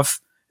sure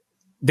enough,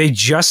 they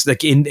just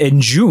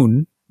in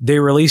June, they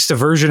released a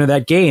version of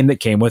that game that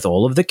came with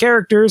all of the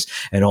characters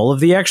and all of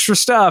the extra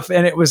stuff.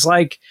 And it was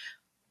like,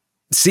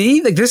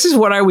 see, like, this is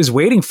what I was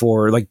waiting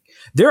for. Like,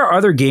 there are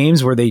other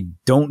games where they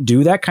don't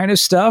do that kind of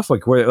stuff,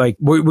 like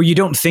where you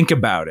don't think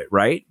about it.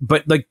 Right.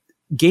 But like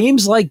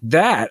games like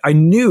that, I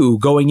knew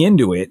going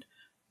into it,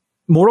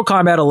 Mortal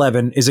Kombat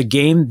 11 is a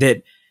game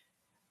that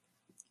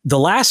the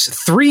last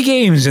 3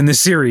 games in the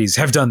series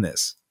have done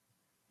this.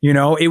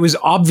 It was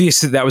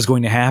obvious that was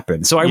going to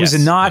happen. So I was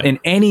not in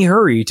any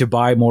hurry to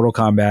buy Mortal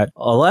Kombat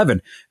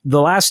 11.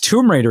 The last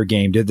Tomb Raider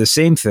game did the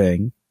same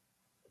thing.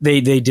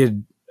 They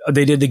did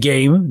the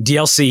game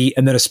DLC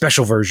and then a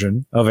special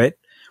version of it.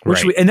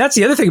 And that's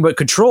the other thing about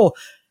Control.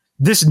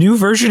 This new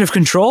version of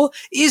Control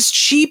is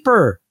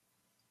cheaper.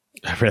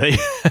 Really?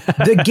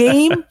 The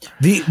game,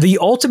 the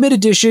Ultimate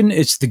Edition,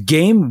 it's the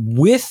game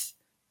with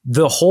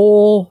the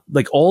whole,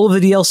 like all of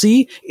the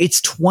DLC,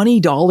 it's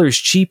 $20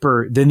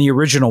 cheaper than the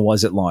original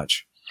was at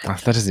launch.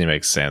 That doesn't even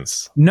make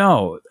sense.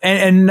 No.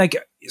 And like,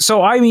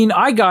 so I mean,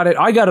 I got it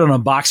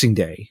on Boxing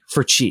Day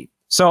for cheap.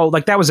 So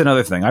like, that was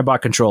another thing. I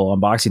bought Control on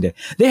Boxing Day.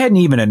 They hadn't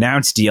even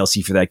announced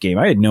DLC for that game.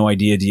 I had no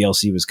idea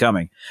DLC was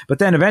coming. But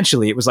then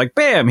eventually it was like,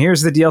 bam,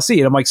 here's the DLC.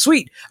 And I'm like,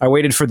 sweet. I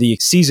waited for the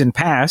season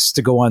pass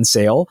to go on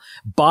sale,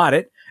 bought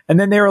it. And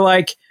then they were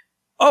like,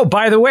 oh,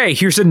 by the way,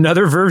 here's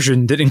another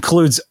version that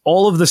includes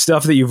all of the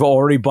stuff that you've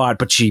already bought,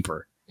 but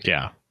cheaper.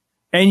 Yeah.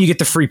 And you get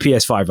the free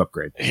PS5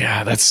 upgrade.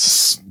 Yeah,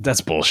 that's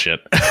bullshit.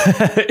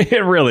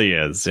 It really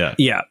is. Yeah.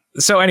 Yeah.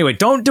 So anyway,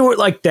 don't do it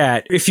like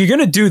that. If you're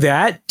going to do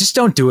that, just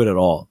don't do it at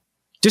all.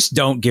 Just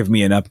don't give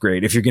me an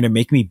upgrade if you're going to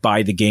make me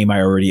buy the game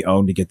I already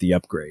own to get the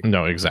upgrade.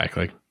 No,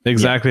 exactly.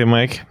 Exactly, yeah.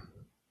 Mike.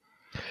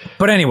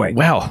 But anyway.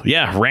 Well,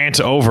 yeah,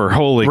 rant over.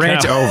 Holy cow.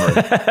 Rant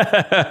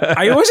over.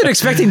 I wasn't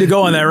expecting to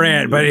go on that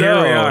rant, but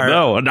here we are.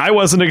 No, and I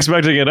wasn't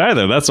expecting it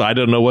either. That's why I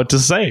didn't know what to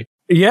say.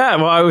 Yeah,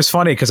 well, it was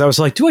funny because I was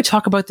like, do I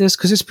talk about this?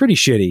 Because it's pretty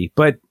shitty.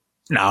 But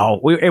no,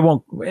 it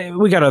won't.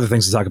 We got other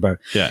things to talk about.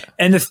 Yeah.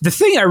 And the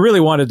thing I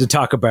really wanted to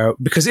talk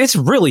about, because it's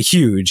really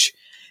huge,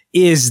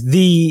 is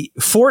the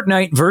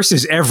Fortnite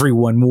versus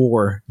everyone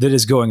war that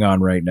is going on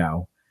right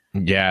now.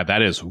 Yeah,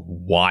 that is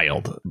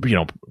wild.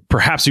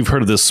 Perhaps you've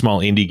heard of this small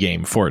indie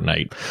game,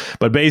 Fortnite.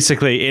 But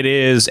basically, it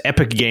is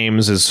Epic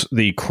Games is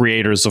the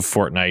creators of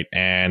Fortnite,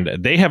 and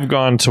they have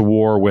gone to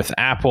war with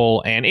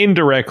Apple and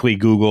indirectly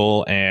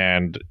Google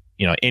and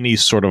any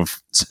sort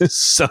of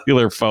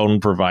cellular phone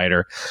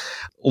provider.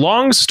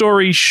 Long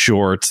story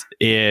short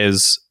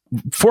is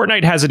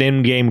Fortnite has an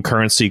in-game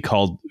currency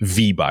called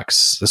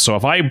V-Bucks. So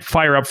if I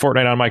fire up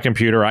Fortnite on my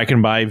computer, I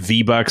can buy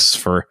V-Bucks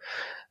for,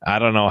 I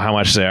don't know how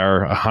much they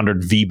are,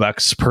 100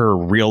 V-Bucks per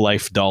real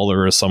life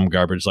dollar or some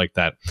garbage like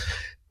that.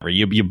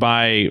 You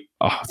buy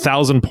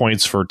 1,000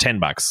 points for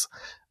 $10.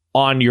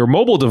 On your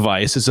mobile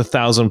device, it's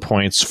 1,000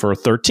 points for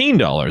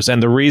 $13.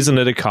 And the reason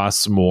that it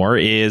costs more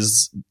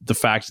is the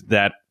fact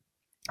that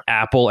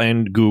Apple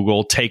and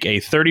Google take a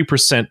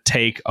 30%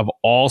 take of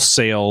all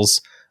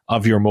sales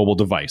of your mobile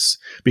device,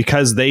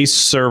 because they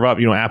serve up,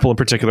 Apple in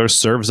particular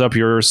serves up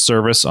your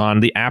service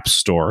on the App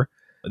Store.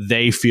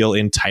 They feel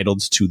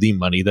entitled to the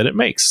money that it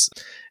makes.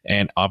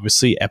 And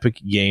obviously,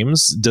 Epic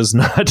Games does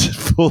not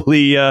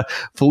fully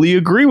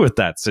agree with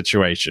that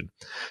situation.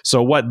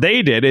 So what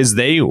they did is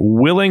they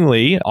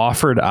willingly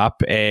offered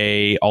up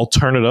a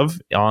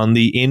alternative on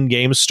the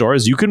in-game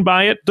stores. You can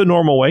buy it the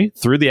normal way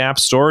through the App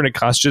Store, and it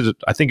costs you,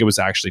 I think it was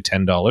actually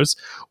 $10,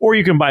 or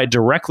you can buy it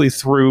directly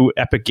through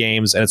Epic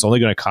Games, and it's only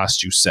going to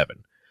cost you $7.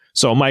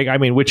 So, Mike, I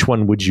mean, which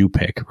one would you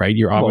pick, right?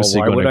 You're obviously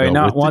going to go with the cheaper. Why would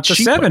I not want the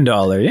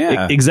 $7?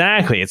 Yeah.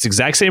 Exactly. It's the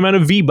exact same amount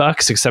of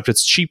V-Bucks, except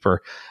it's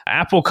cheaper.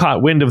 Apple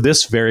caught wind of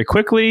this very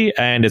quickly,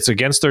 and it's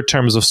against their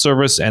terms of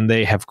service, and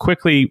they have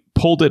quickly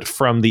pulled it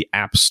from the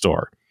App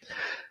Store.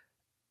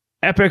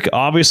 Epic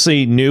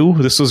obviously knew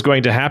this was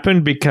going to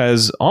happen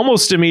because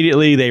almost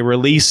immediately they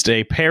released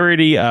a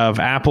parody of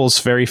Apple's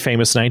very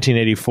famous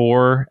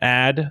 1984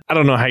 ad. I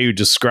don't know how you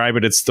describe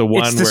it. It's the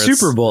one It's the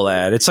Super Bowl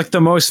ad. It's like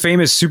the most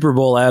famous Super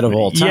Bowl ad of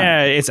all time.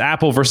 Yeah, it's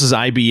Apple versus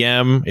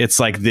IBM. It's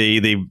like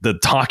the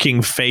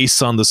talking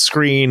face on the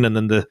screen, and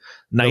then the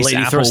nice lady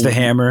Apple throws the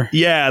hammer.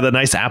 Yeah, the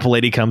nice Apple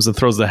lady comes and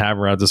throws the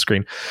hammer at the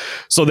screen.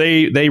 So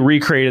they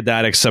recreated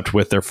that, except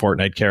with their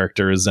Fortnite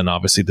characters, and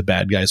obviously the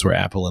bad guys were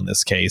Apple in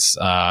this case.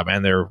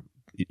 And they're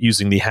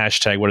using the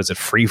hashtag, what is it,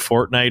 Free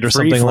Fortnite or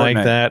something like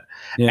that.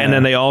 Yeah. And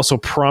then they also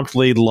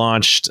promptly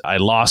launched a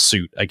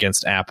lawsuit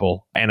against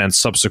Apple, and then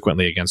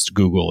subsequently against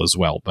Google as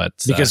well. But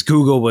because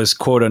Google was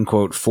quote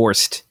unquote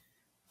forced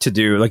to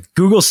do, like,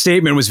 Google's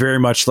statement was very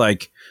much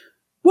like,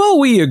 well,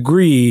 we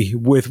agree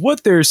with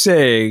what they're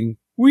saying.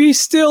 We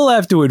still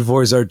have to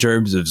enforce our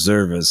terms of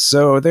service.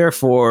 So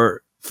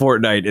therefore,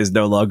 Fortnite is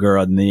no longer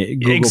on the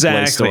Google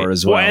Play Store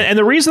as well. And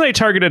the reason they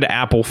targeted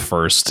Apple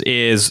first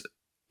is,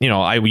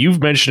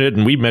 you've mentioned it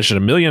and we've mentioned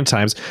it a million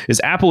times,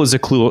 is Apple is a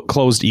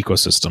closed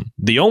ecosystem.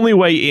 The only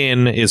way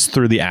in is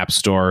through the App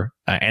Store,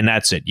 and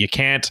that's it. You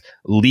can't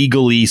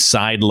legally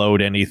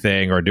sideload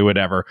anything or do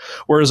whatever.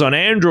 Whereas on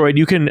Android,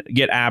 you can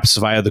get apps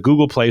via the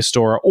Google Play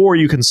Store, or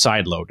you can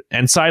sideload.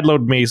 And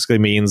sideload basically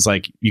means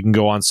like you can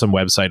go on some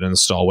website and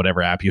install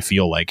whatever app you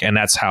feel like. And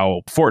that's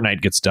how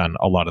Fortnite gets done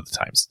a lot of the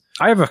times.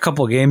 I have a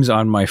couple games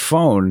on my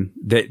phone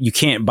that you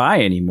can't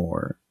buy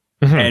anymore.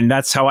 Mm-hmm. And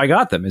that's how I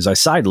got them, is I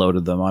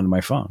sideloaded them onto my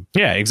phone.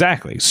 Yeah,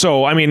 exactly.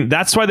 So, I mean,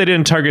 that's why they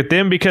didn't target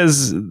them,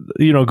 because,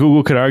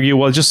 Google could argue,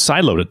 well, just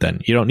sideload it then.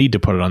 You don't need to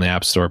put it on the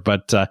App Store.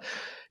 But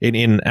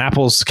in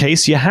Apple's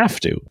case, you have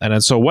to.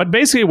 And so what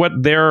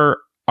they're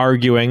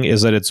arguing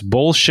is that it's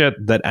bullshit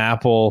that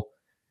Apple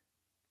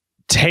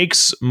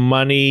takes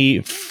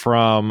money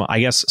from, I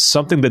guess,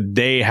 something that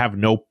they have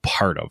no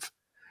part of.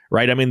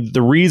 Right. I mean,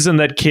 the reason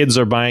that kids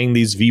are buying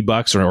these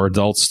V-Bucks, or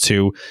adults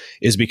too,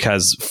 is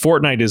because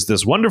Fortnite is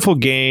this wonderful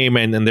game,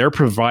 and they're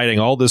providing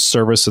all this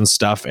service and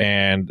stuff,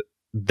 and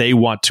they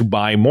want to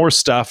buy more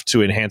stuff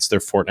to enhance their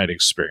Fortnite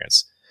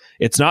experience.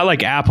 It's not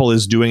like Apple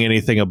is doing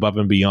anything above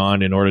and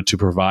beyond in order to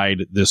provide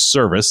this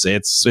service.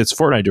 It's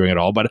Fortnite doing it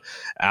all. But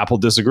Apple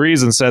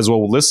disagrees and says,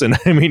 well, listen,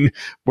 I mean,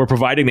 we're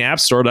providing the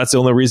App Store. That's the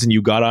only reason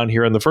you got on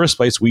here in the first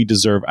place. We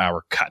deserve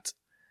our cut.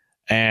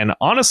 And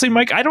honestly,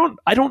 Mike, I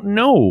don't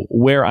know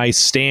where I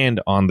stand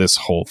on this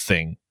whole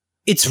thing.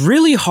 It's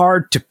really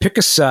hard to pick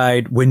a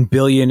side when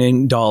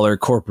billion-dollar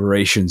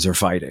corporations are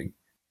fighting.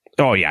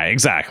 Oh, yeah,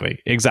 exactly.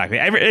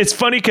 It's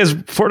funny because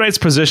Fortnite's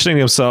positioning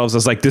themselves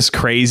as like this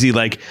crazy,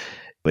 like,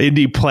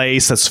 indie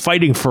place that's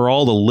fighting for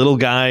all the little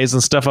guys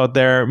and stuff out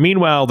there.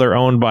 Meanwhile, they're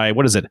owned by,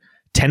 what is it?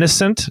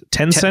 Tencent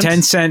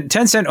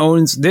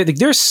owns,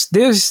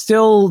 they're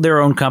still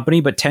their own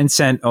company, but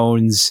Tencent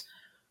owns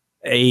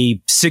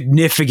a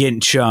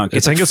significant chunk. I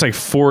think it's like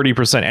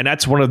 40%, and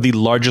that's one of the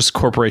largest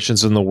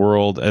corporations in the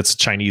world. It's a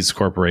Chinese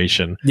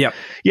corporation. Yep.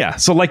 Yeah.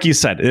 So like you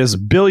said, it is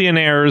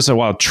billionaires. And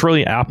while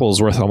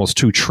Apple's worth almost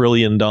 $2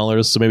 trillion,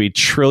 so maybe $1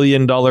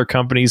 trillion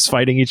companies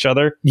fighting each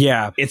other.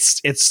 Yeah.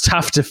 It's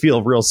tough to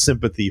feel real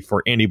sympathy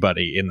for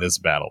anybody in this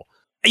battle.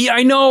 Yeah,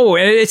 I know.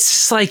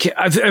 It's like,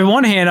 on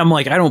one hand, I'm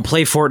like, I don't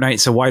play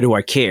Fortnite, so why do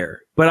I care?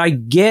 But I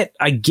get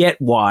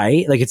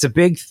why. Like, it's a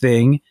big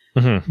thing.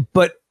 Mm-hmm.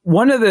 But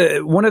one of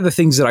the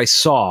things that I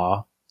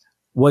saw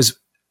was,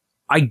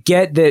 I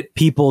get that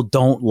people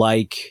don't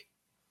like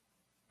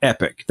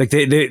Epic. Like,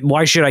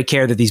 why should I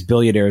care that these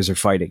billionaires are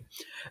fighting?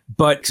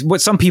 But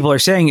what some people are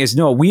saying is,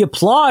 no, we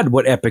applaud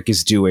what Epic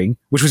is doing,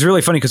 which was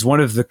really funny because one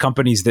of the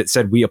companies that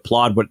said we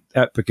applaud what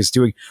Epic is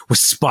doing was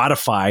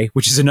Spotify,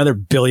 which is another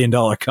 $1 billion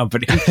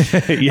company.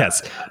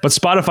 Yes, but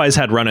Spotify's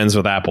had run-ins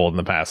with Apple in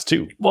the past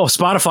too. Well,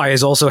 Spotify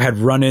has also had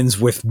run-ins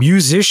with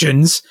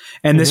musicians,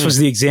 and this was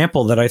the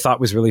example that I thought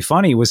was really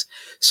funny. Was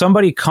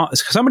somebody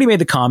made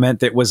the comment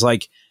that was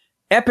like,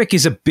 Epic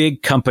is a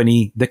big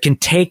company that can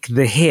take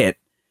the hit,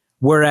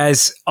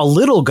 whereas a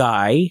little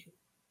guy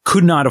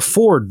could not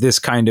afford this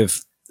kind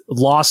of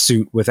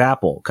lawsuit with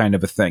Apple, kind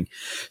of a thing.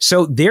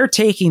 So they're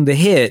taking the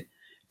hit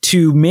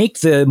to make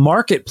the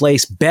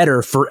marketplace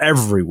better for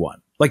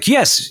everyone. Like,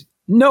 yes,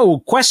 no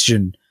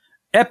question,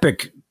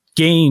 Epic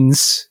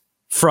gains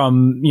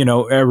from,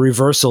 a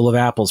reversal of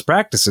Apple's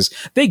practices.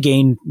 They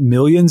gain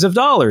millions of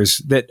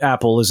dollars that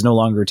Apple is no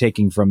longer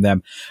taking from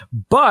them.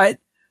 But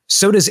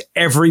so does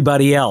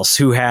everybody else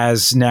who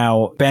has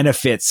now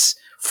benefits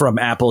from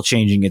Apple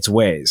changing its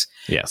ways.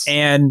 Yes.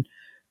 And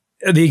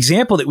the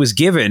example that was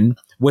given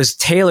was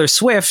Taylor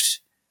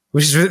Swift,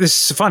 this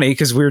is funny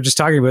because we were just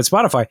talking about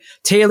Spotify.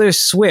 Taylor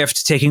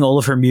Swift taking all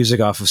of her music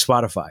off of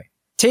Spotify.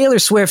 Taylor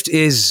Swift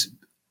is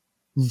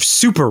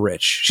super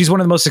rich. She's one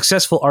of the most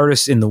successful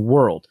artists in the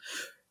world.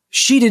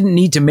 She didn't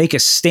need to make a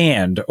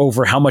stand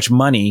over how much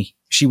money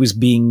she was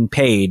being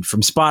paid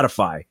from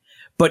Spotify,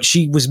 but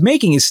she was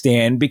making a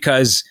stand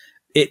because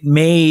it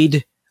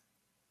made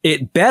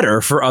it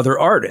better for other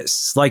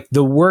artists. Like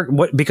the work,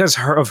 because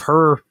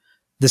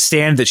the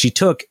stand that she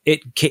took,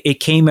 it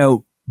came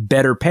out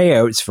better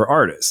payouts for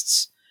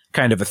artists,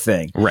 kind of a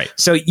thing. Right.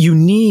 So you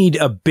need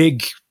a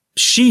big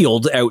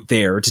shield out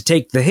there to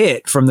take the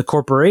hit from the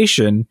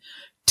corporation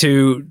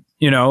to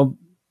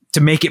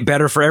make it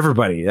better for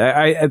everybody.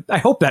 I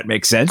hope that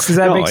makes sense. Does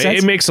that make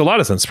sense? It makes a lot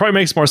of sense. Probably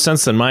makes more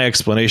sense than my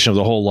explanation of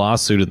the whole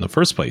lawsuit in the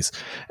first place.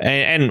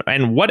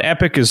 And what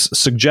Epic is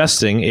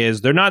suggesting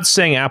is they're not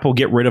saying Apple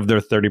get rid of their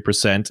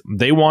 30%.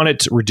 They want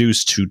it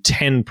reduced to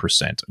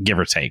 10%, give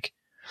or take.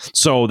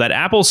 So that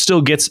Apple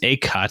still gets a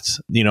cut,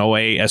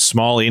 a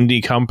small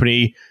indie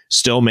company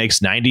still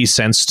makes 90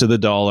 cents to the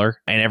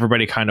dollar, and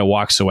everybody kind of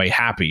walks away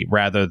happy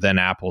rather than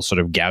Apple sort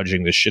of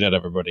gouging the shit out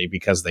of everybody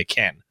because they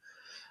can.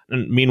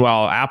 And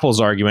meanwhile, Apple's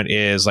argument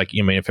is like,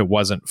 if it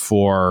wasn't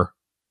for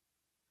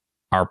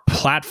our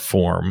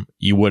platform,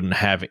 you wouldn't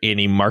have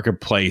any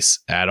marketplace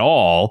at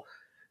all.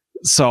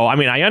 So,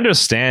 I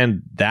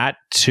understand that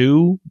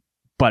too,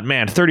 but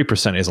man,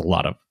 30% is a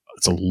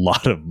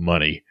lot of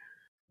money.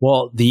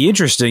 Well, the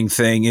interesting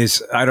thing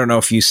is, I don't know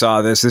if you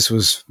saw this. This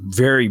was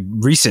very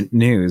recent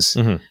news.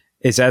 Mm-hmm.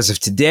 It's as of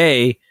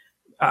today.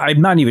 I'm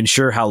not even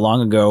sure how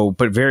long ago,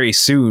 but very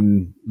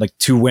soon, like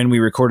to when we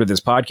recorded this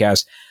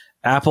podcast,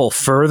 Apple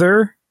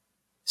further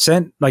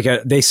sent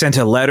they sent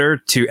a letter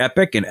to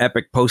Epic, and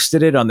Epic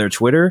posted it on their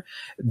Twitter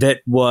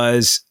that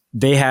was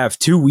they have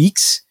 2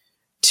 weeks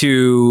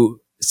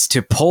to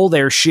pull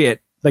their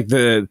shit. Like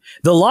the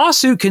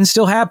lawsuit can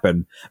still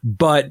happen,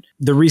 but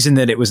the reason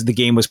that the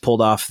game was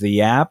pulled off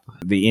the app,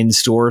 the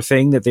in-store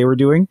thing that they were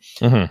doing,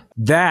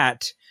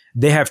 that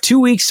they have 2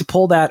 weeks to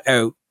pull that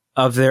out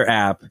of their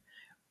app.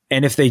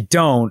 And if they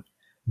don't,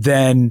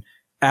 then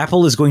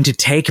Apple is going to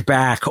take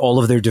back all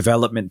of their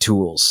development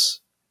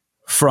tools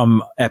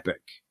from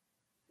Epic.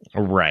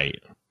 Right.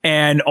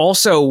 And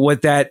also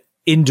what that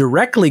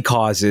indirectly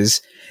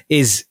causes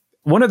is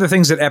one of the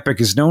things that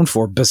Epic is known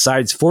for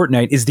besides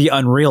Fortnite is the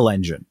Unreal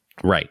Engine.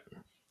 Right.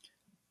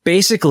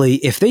 Basically,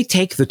 if they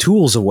take the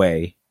tools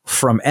away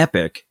from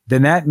Epic,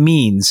 then that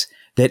means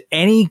that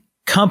any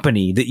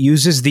company that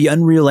uses the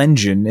Unreal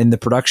Engine in the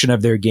production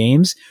of their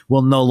games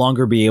will no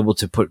longer be able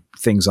to put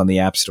things on the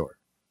App Store.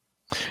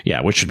 Yeah,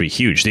 which would be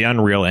huge. The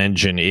Unreal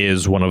Engine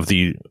is one of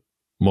the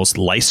most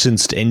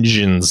licensed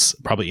engines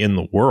probably in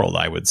the world,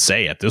 I would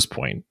say, at this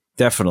point.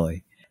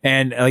 Definitely.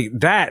 And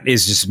that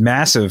is just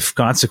massive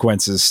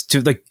consequences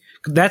to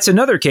that's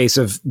another case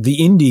of the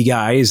indie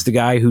guy is the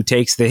guy who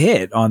takes the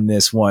hit on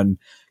this one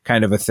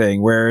kind of a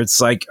thing where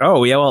it's like,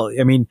 oh yeah, well,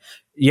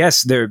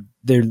 yes, they're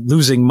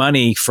losing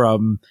money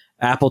from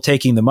Apple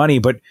taking the money,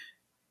 but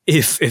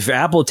if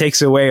Apple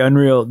takes away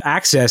Unreal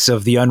access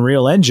of the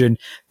Unreal Engine,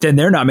 then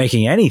they're not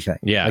making anything.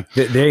 Yeah.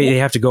 They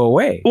have to go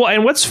away. Well,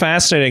 and what's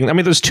fascinating,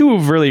 there's two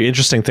really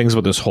interesting things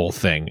about this whole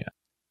thing.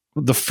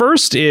 The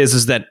first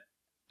is that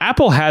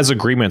Apple has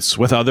agreements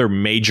with other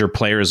major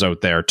players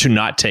out there to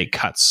not take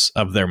cuts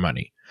of their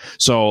money.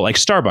 So like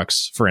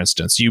Starbucks, for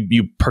instance,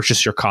 you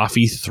purchase your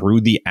coffee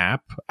through the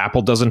app.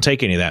 Apple doesn't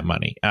take any of that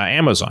money.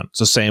 Amazon, it's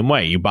the same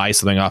way. You buy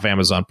something off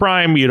Amazon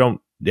Prime.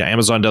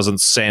 Amazon doesn't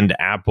send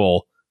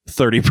Apple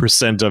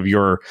 30% of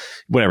your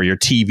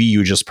TV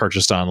you just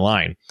purchased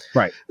online.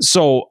 Right.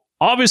 So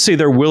obviously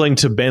they're willing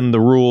to bend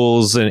the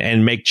rules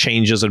and make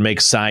changes and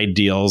make side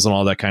deals and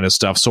all that kind of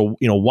stuff. So,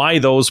 why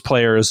those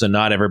players and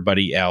not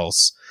everybody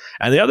else?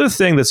 And the other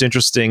thing that's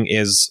interesting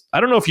is, I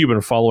don't know if you've been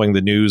following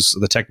the news,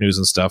 the tech news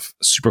and stuff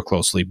super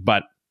closely,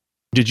 but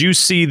did you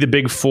see the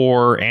big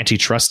four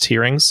antitrust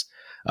hearings?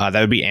 That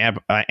would be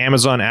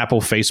Amazon,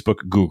 Apple, Facebook,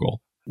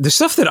 Google. The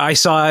stuff that I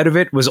saw out of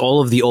it was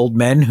all of the old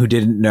men who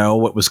didn't know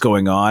what was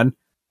going on.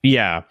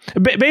 Yeah.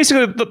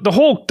 Basically, the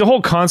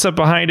whole concept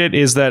behind it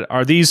is that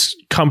are these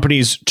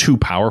companies too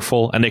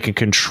powerful and they can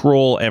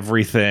control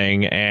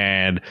everything,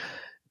 and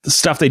the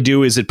stuff they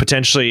do is it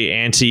potentially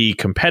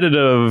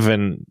anti-competitive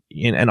and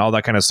all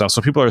that kind of stuff.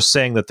 So people are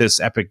saying that this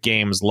Epic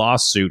Games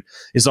lawsuit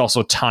is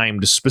also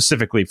timed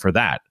specifically for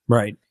that.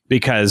 Right.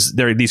 Because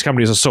these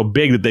companies are so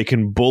big that they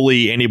can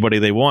bully anybody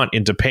they want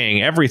into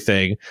paying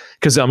everything.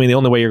 Because, the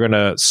only way you're going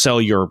to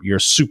sell your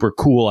super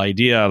cool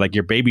idea, like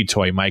your baby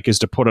toy, Mike, is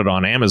to put it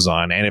on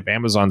Amazon. And if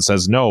Amazon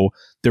says no,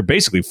 they're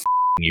basically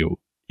f***ing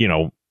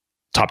you,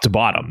 top to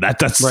bottom.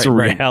 That's right, the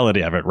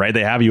reality of it, right?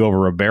 They have you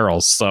over a barrel.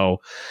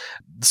 So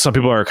some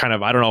people are kind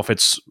of, I don't know if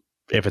it's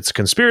if it's a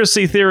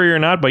conspiracy theory or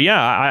not. But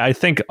yeah, I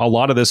think a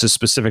lot of this is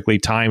specifically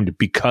timed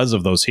because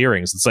of those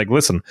hearings. It's like,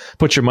 listen,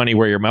 put your money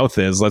where your mouth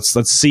is.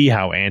 Let's see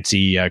how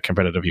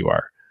anti-competitive you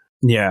are.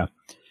 Yeah.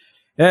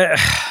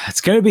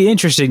 It's going to be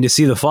interesting to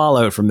see the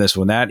fallout from this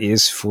one. That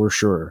is for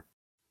sure.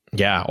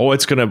 Yeah. Oh,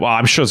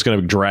 I'm sure it's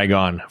going to drag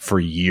on for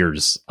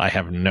years. I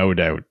have no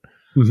doubt.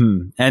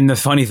 Mm-hmm. And the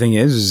funny thing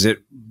is that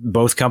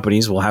both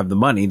companies will have the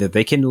money that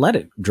they can let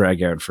it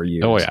drag out for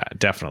years. Oh, yeah,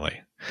 definitely.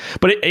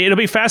 But it'll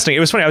be fascinating.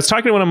 It was funny. I was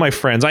talking to one of my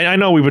friends. I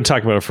know we've been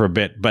talking about it for a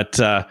bit, but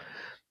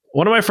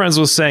one of my friends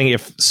was saying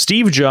if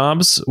Steve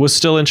Jobs was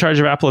still in charge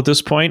of Apple at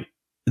this point,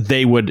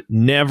 they would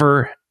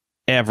never,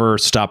 ever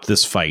stop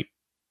this fight.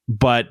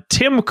 But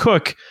Tim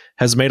Cook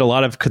has made a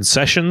lot of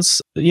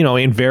concessions,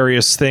 in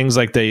various things,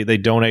 like they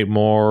donate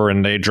more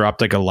and they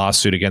dropped like a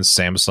lawsuit against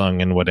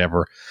Samsung and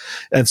whatever.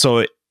 And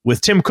so with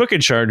Tim Cook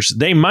in charge,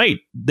 they might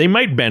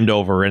bend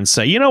over and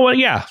say, you know what?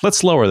 Yeah,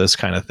 let's lower this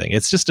kind of thing.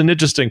 It's just an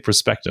interesting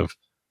perspective.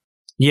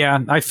 Yeah,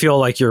 I feel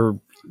like you're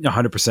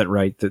 100%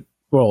 right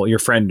your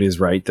friend is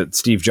right that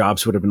Steve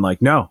Jobs would have been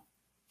like, no,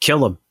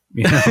 kill him.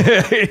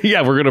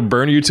 Yeah, we're going to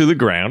burn you to the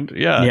ground.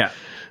 Yeah.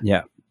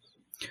 Yeah.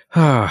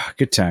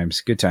 Good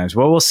times.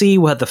 Well, we'll see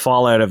what the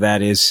fallout of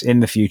that is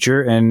in the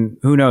future. And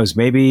who knows,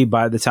 maybe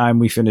by the time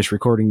we finish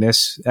recording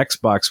this,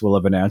 Xbox will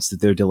have announced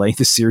that they're delaying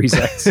the Series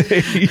X.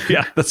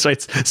 Yeah, that's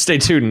right. Stay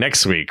tuned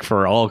next week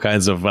for all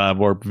kinds of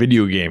more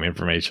video game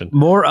information.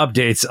 More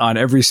updates on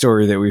every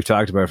story that we've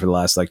talked about for the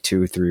last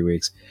 2 or 3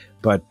 weeks.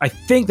 But I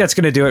think that's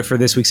going to do it for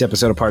this week's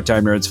episode of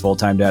Part-Time Nerds,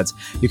 Full-Time Dads.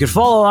 You can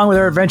follow along with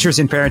our adventures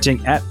in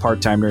parenting at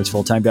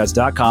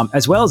parttimenerdsfulltimedads.com,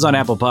 as well as on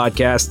Apple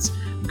Podcasts,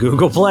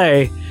 Google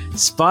Play,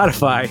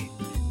 Spotify.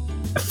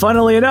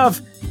 Funnily enough,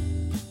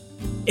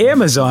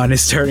 Amazon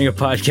is starting a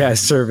podcast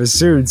service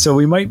soon, so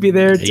we might be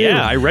there too.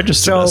 Yeah, I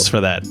registered us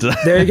for that.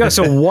 There you go.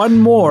 So one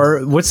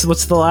more. What's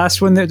the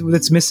last one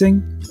that's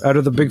missing out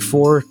of the big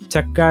 4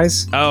 tech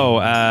guys?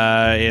 Oh,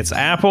 it's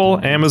Apple,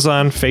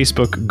 Amazon,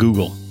 Facebook,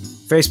 Google.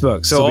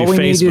 Facebook. So all we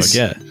need is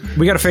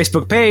we got a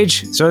Facebook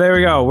page. So there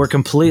we go. We're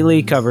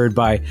completely covered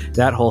by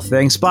that whole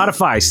thing.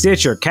 Spotify,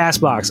 Stitcher,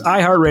 Castbox,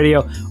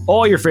 iHeartRadio,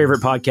 all your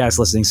favorite podcast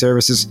listening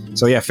services.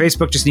 So yeah,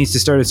 Facebook just needs to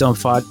start its own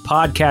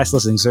podcast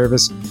listening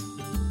service.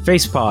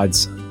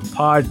 FacePods,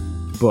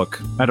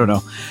 Podbook. I don't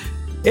know.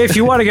 If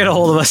you want to get a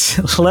hold of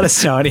us, let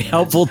us know any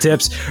helpful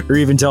tips or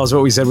even tell us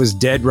what we said was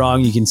dead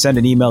wrong. You can send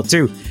an email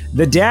to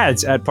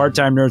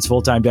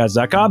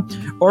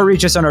thedads@parttimenerdsfulltimedads.com or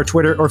reach us on our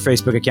Twitter or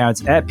Facebook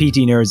accounts at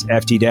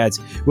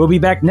PTNerdsFTDads. We'll be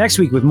back next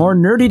week with more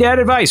nerdy dad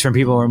advice from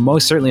people who are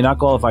most certainly not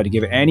qualified to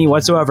give any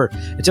whatsoever.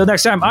 Until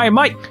next time, I am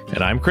Mike.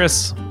 And I'm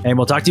Chris. And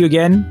we'll talk to you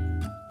again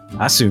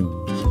soon.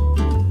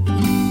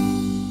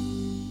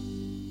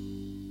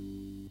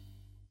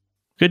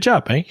 Good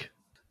job, Mike.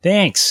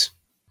 Thanks.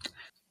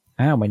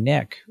 Ow, my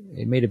neck.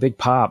 It made a big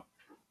pop.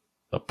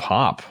 A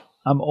pop?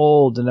 I'm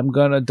old and I'm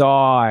gonna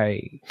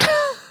die.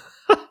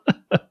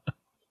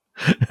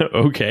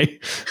 Okay.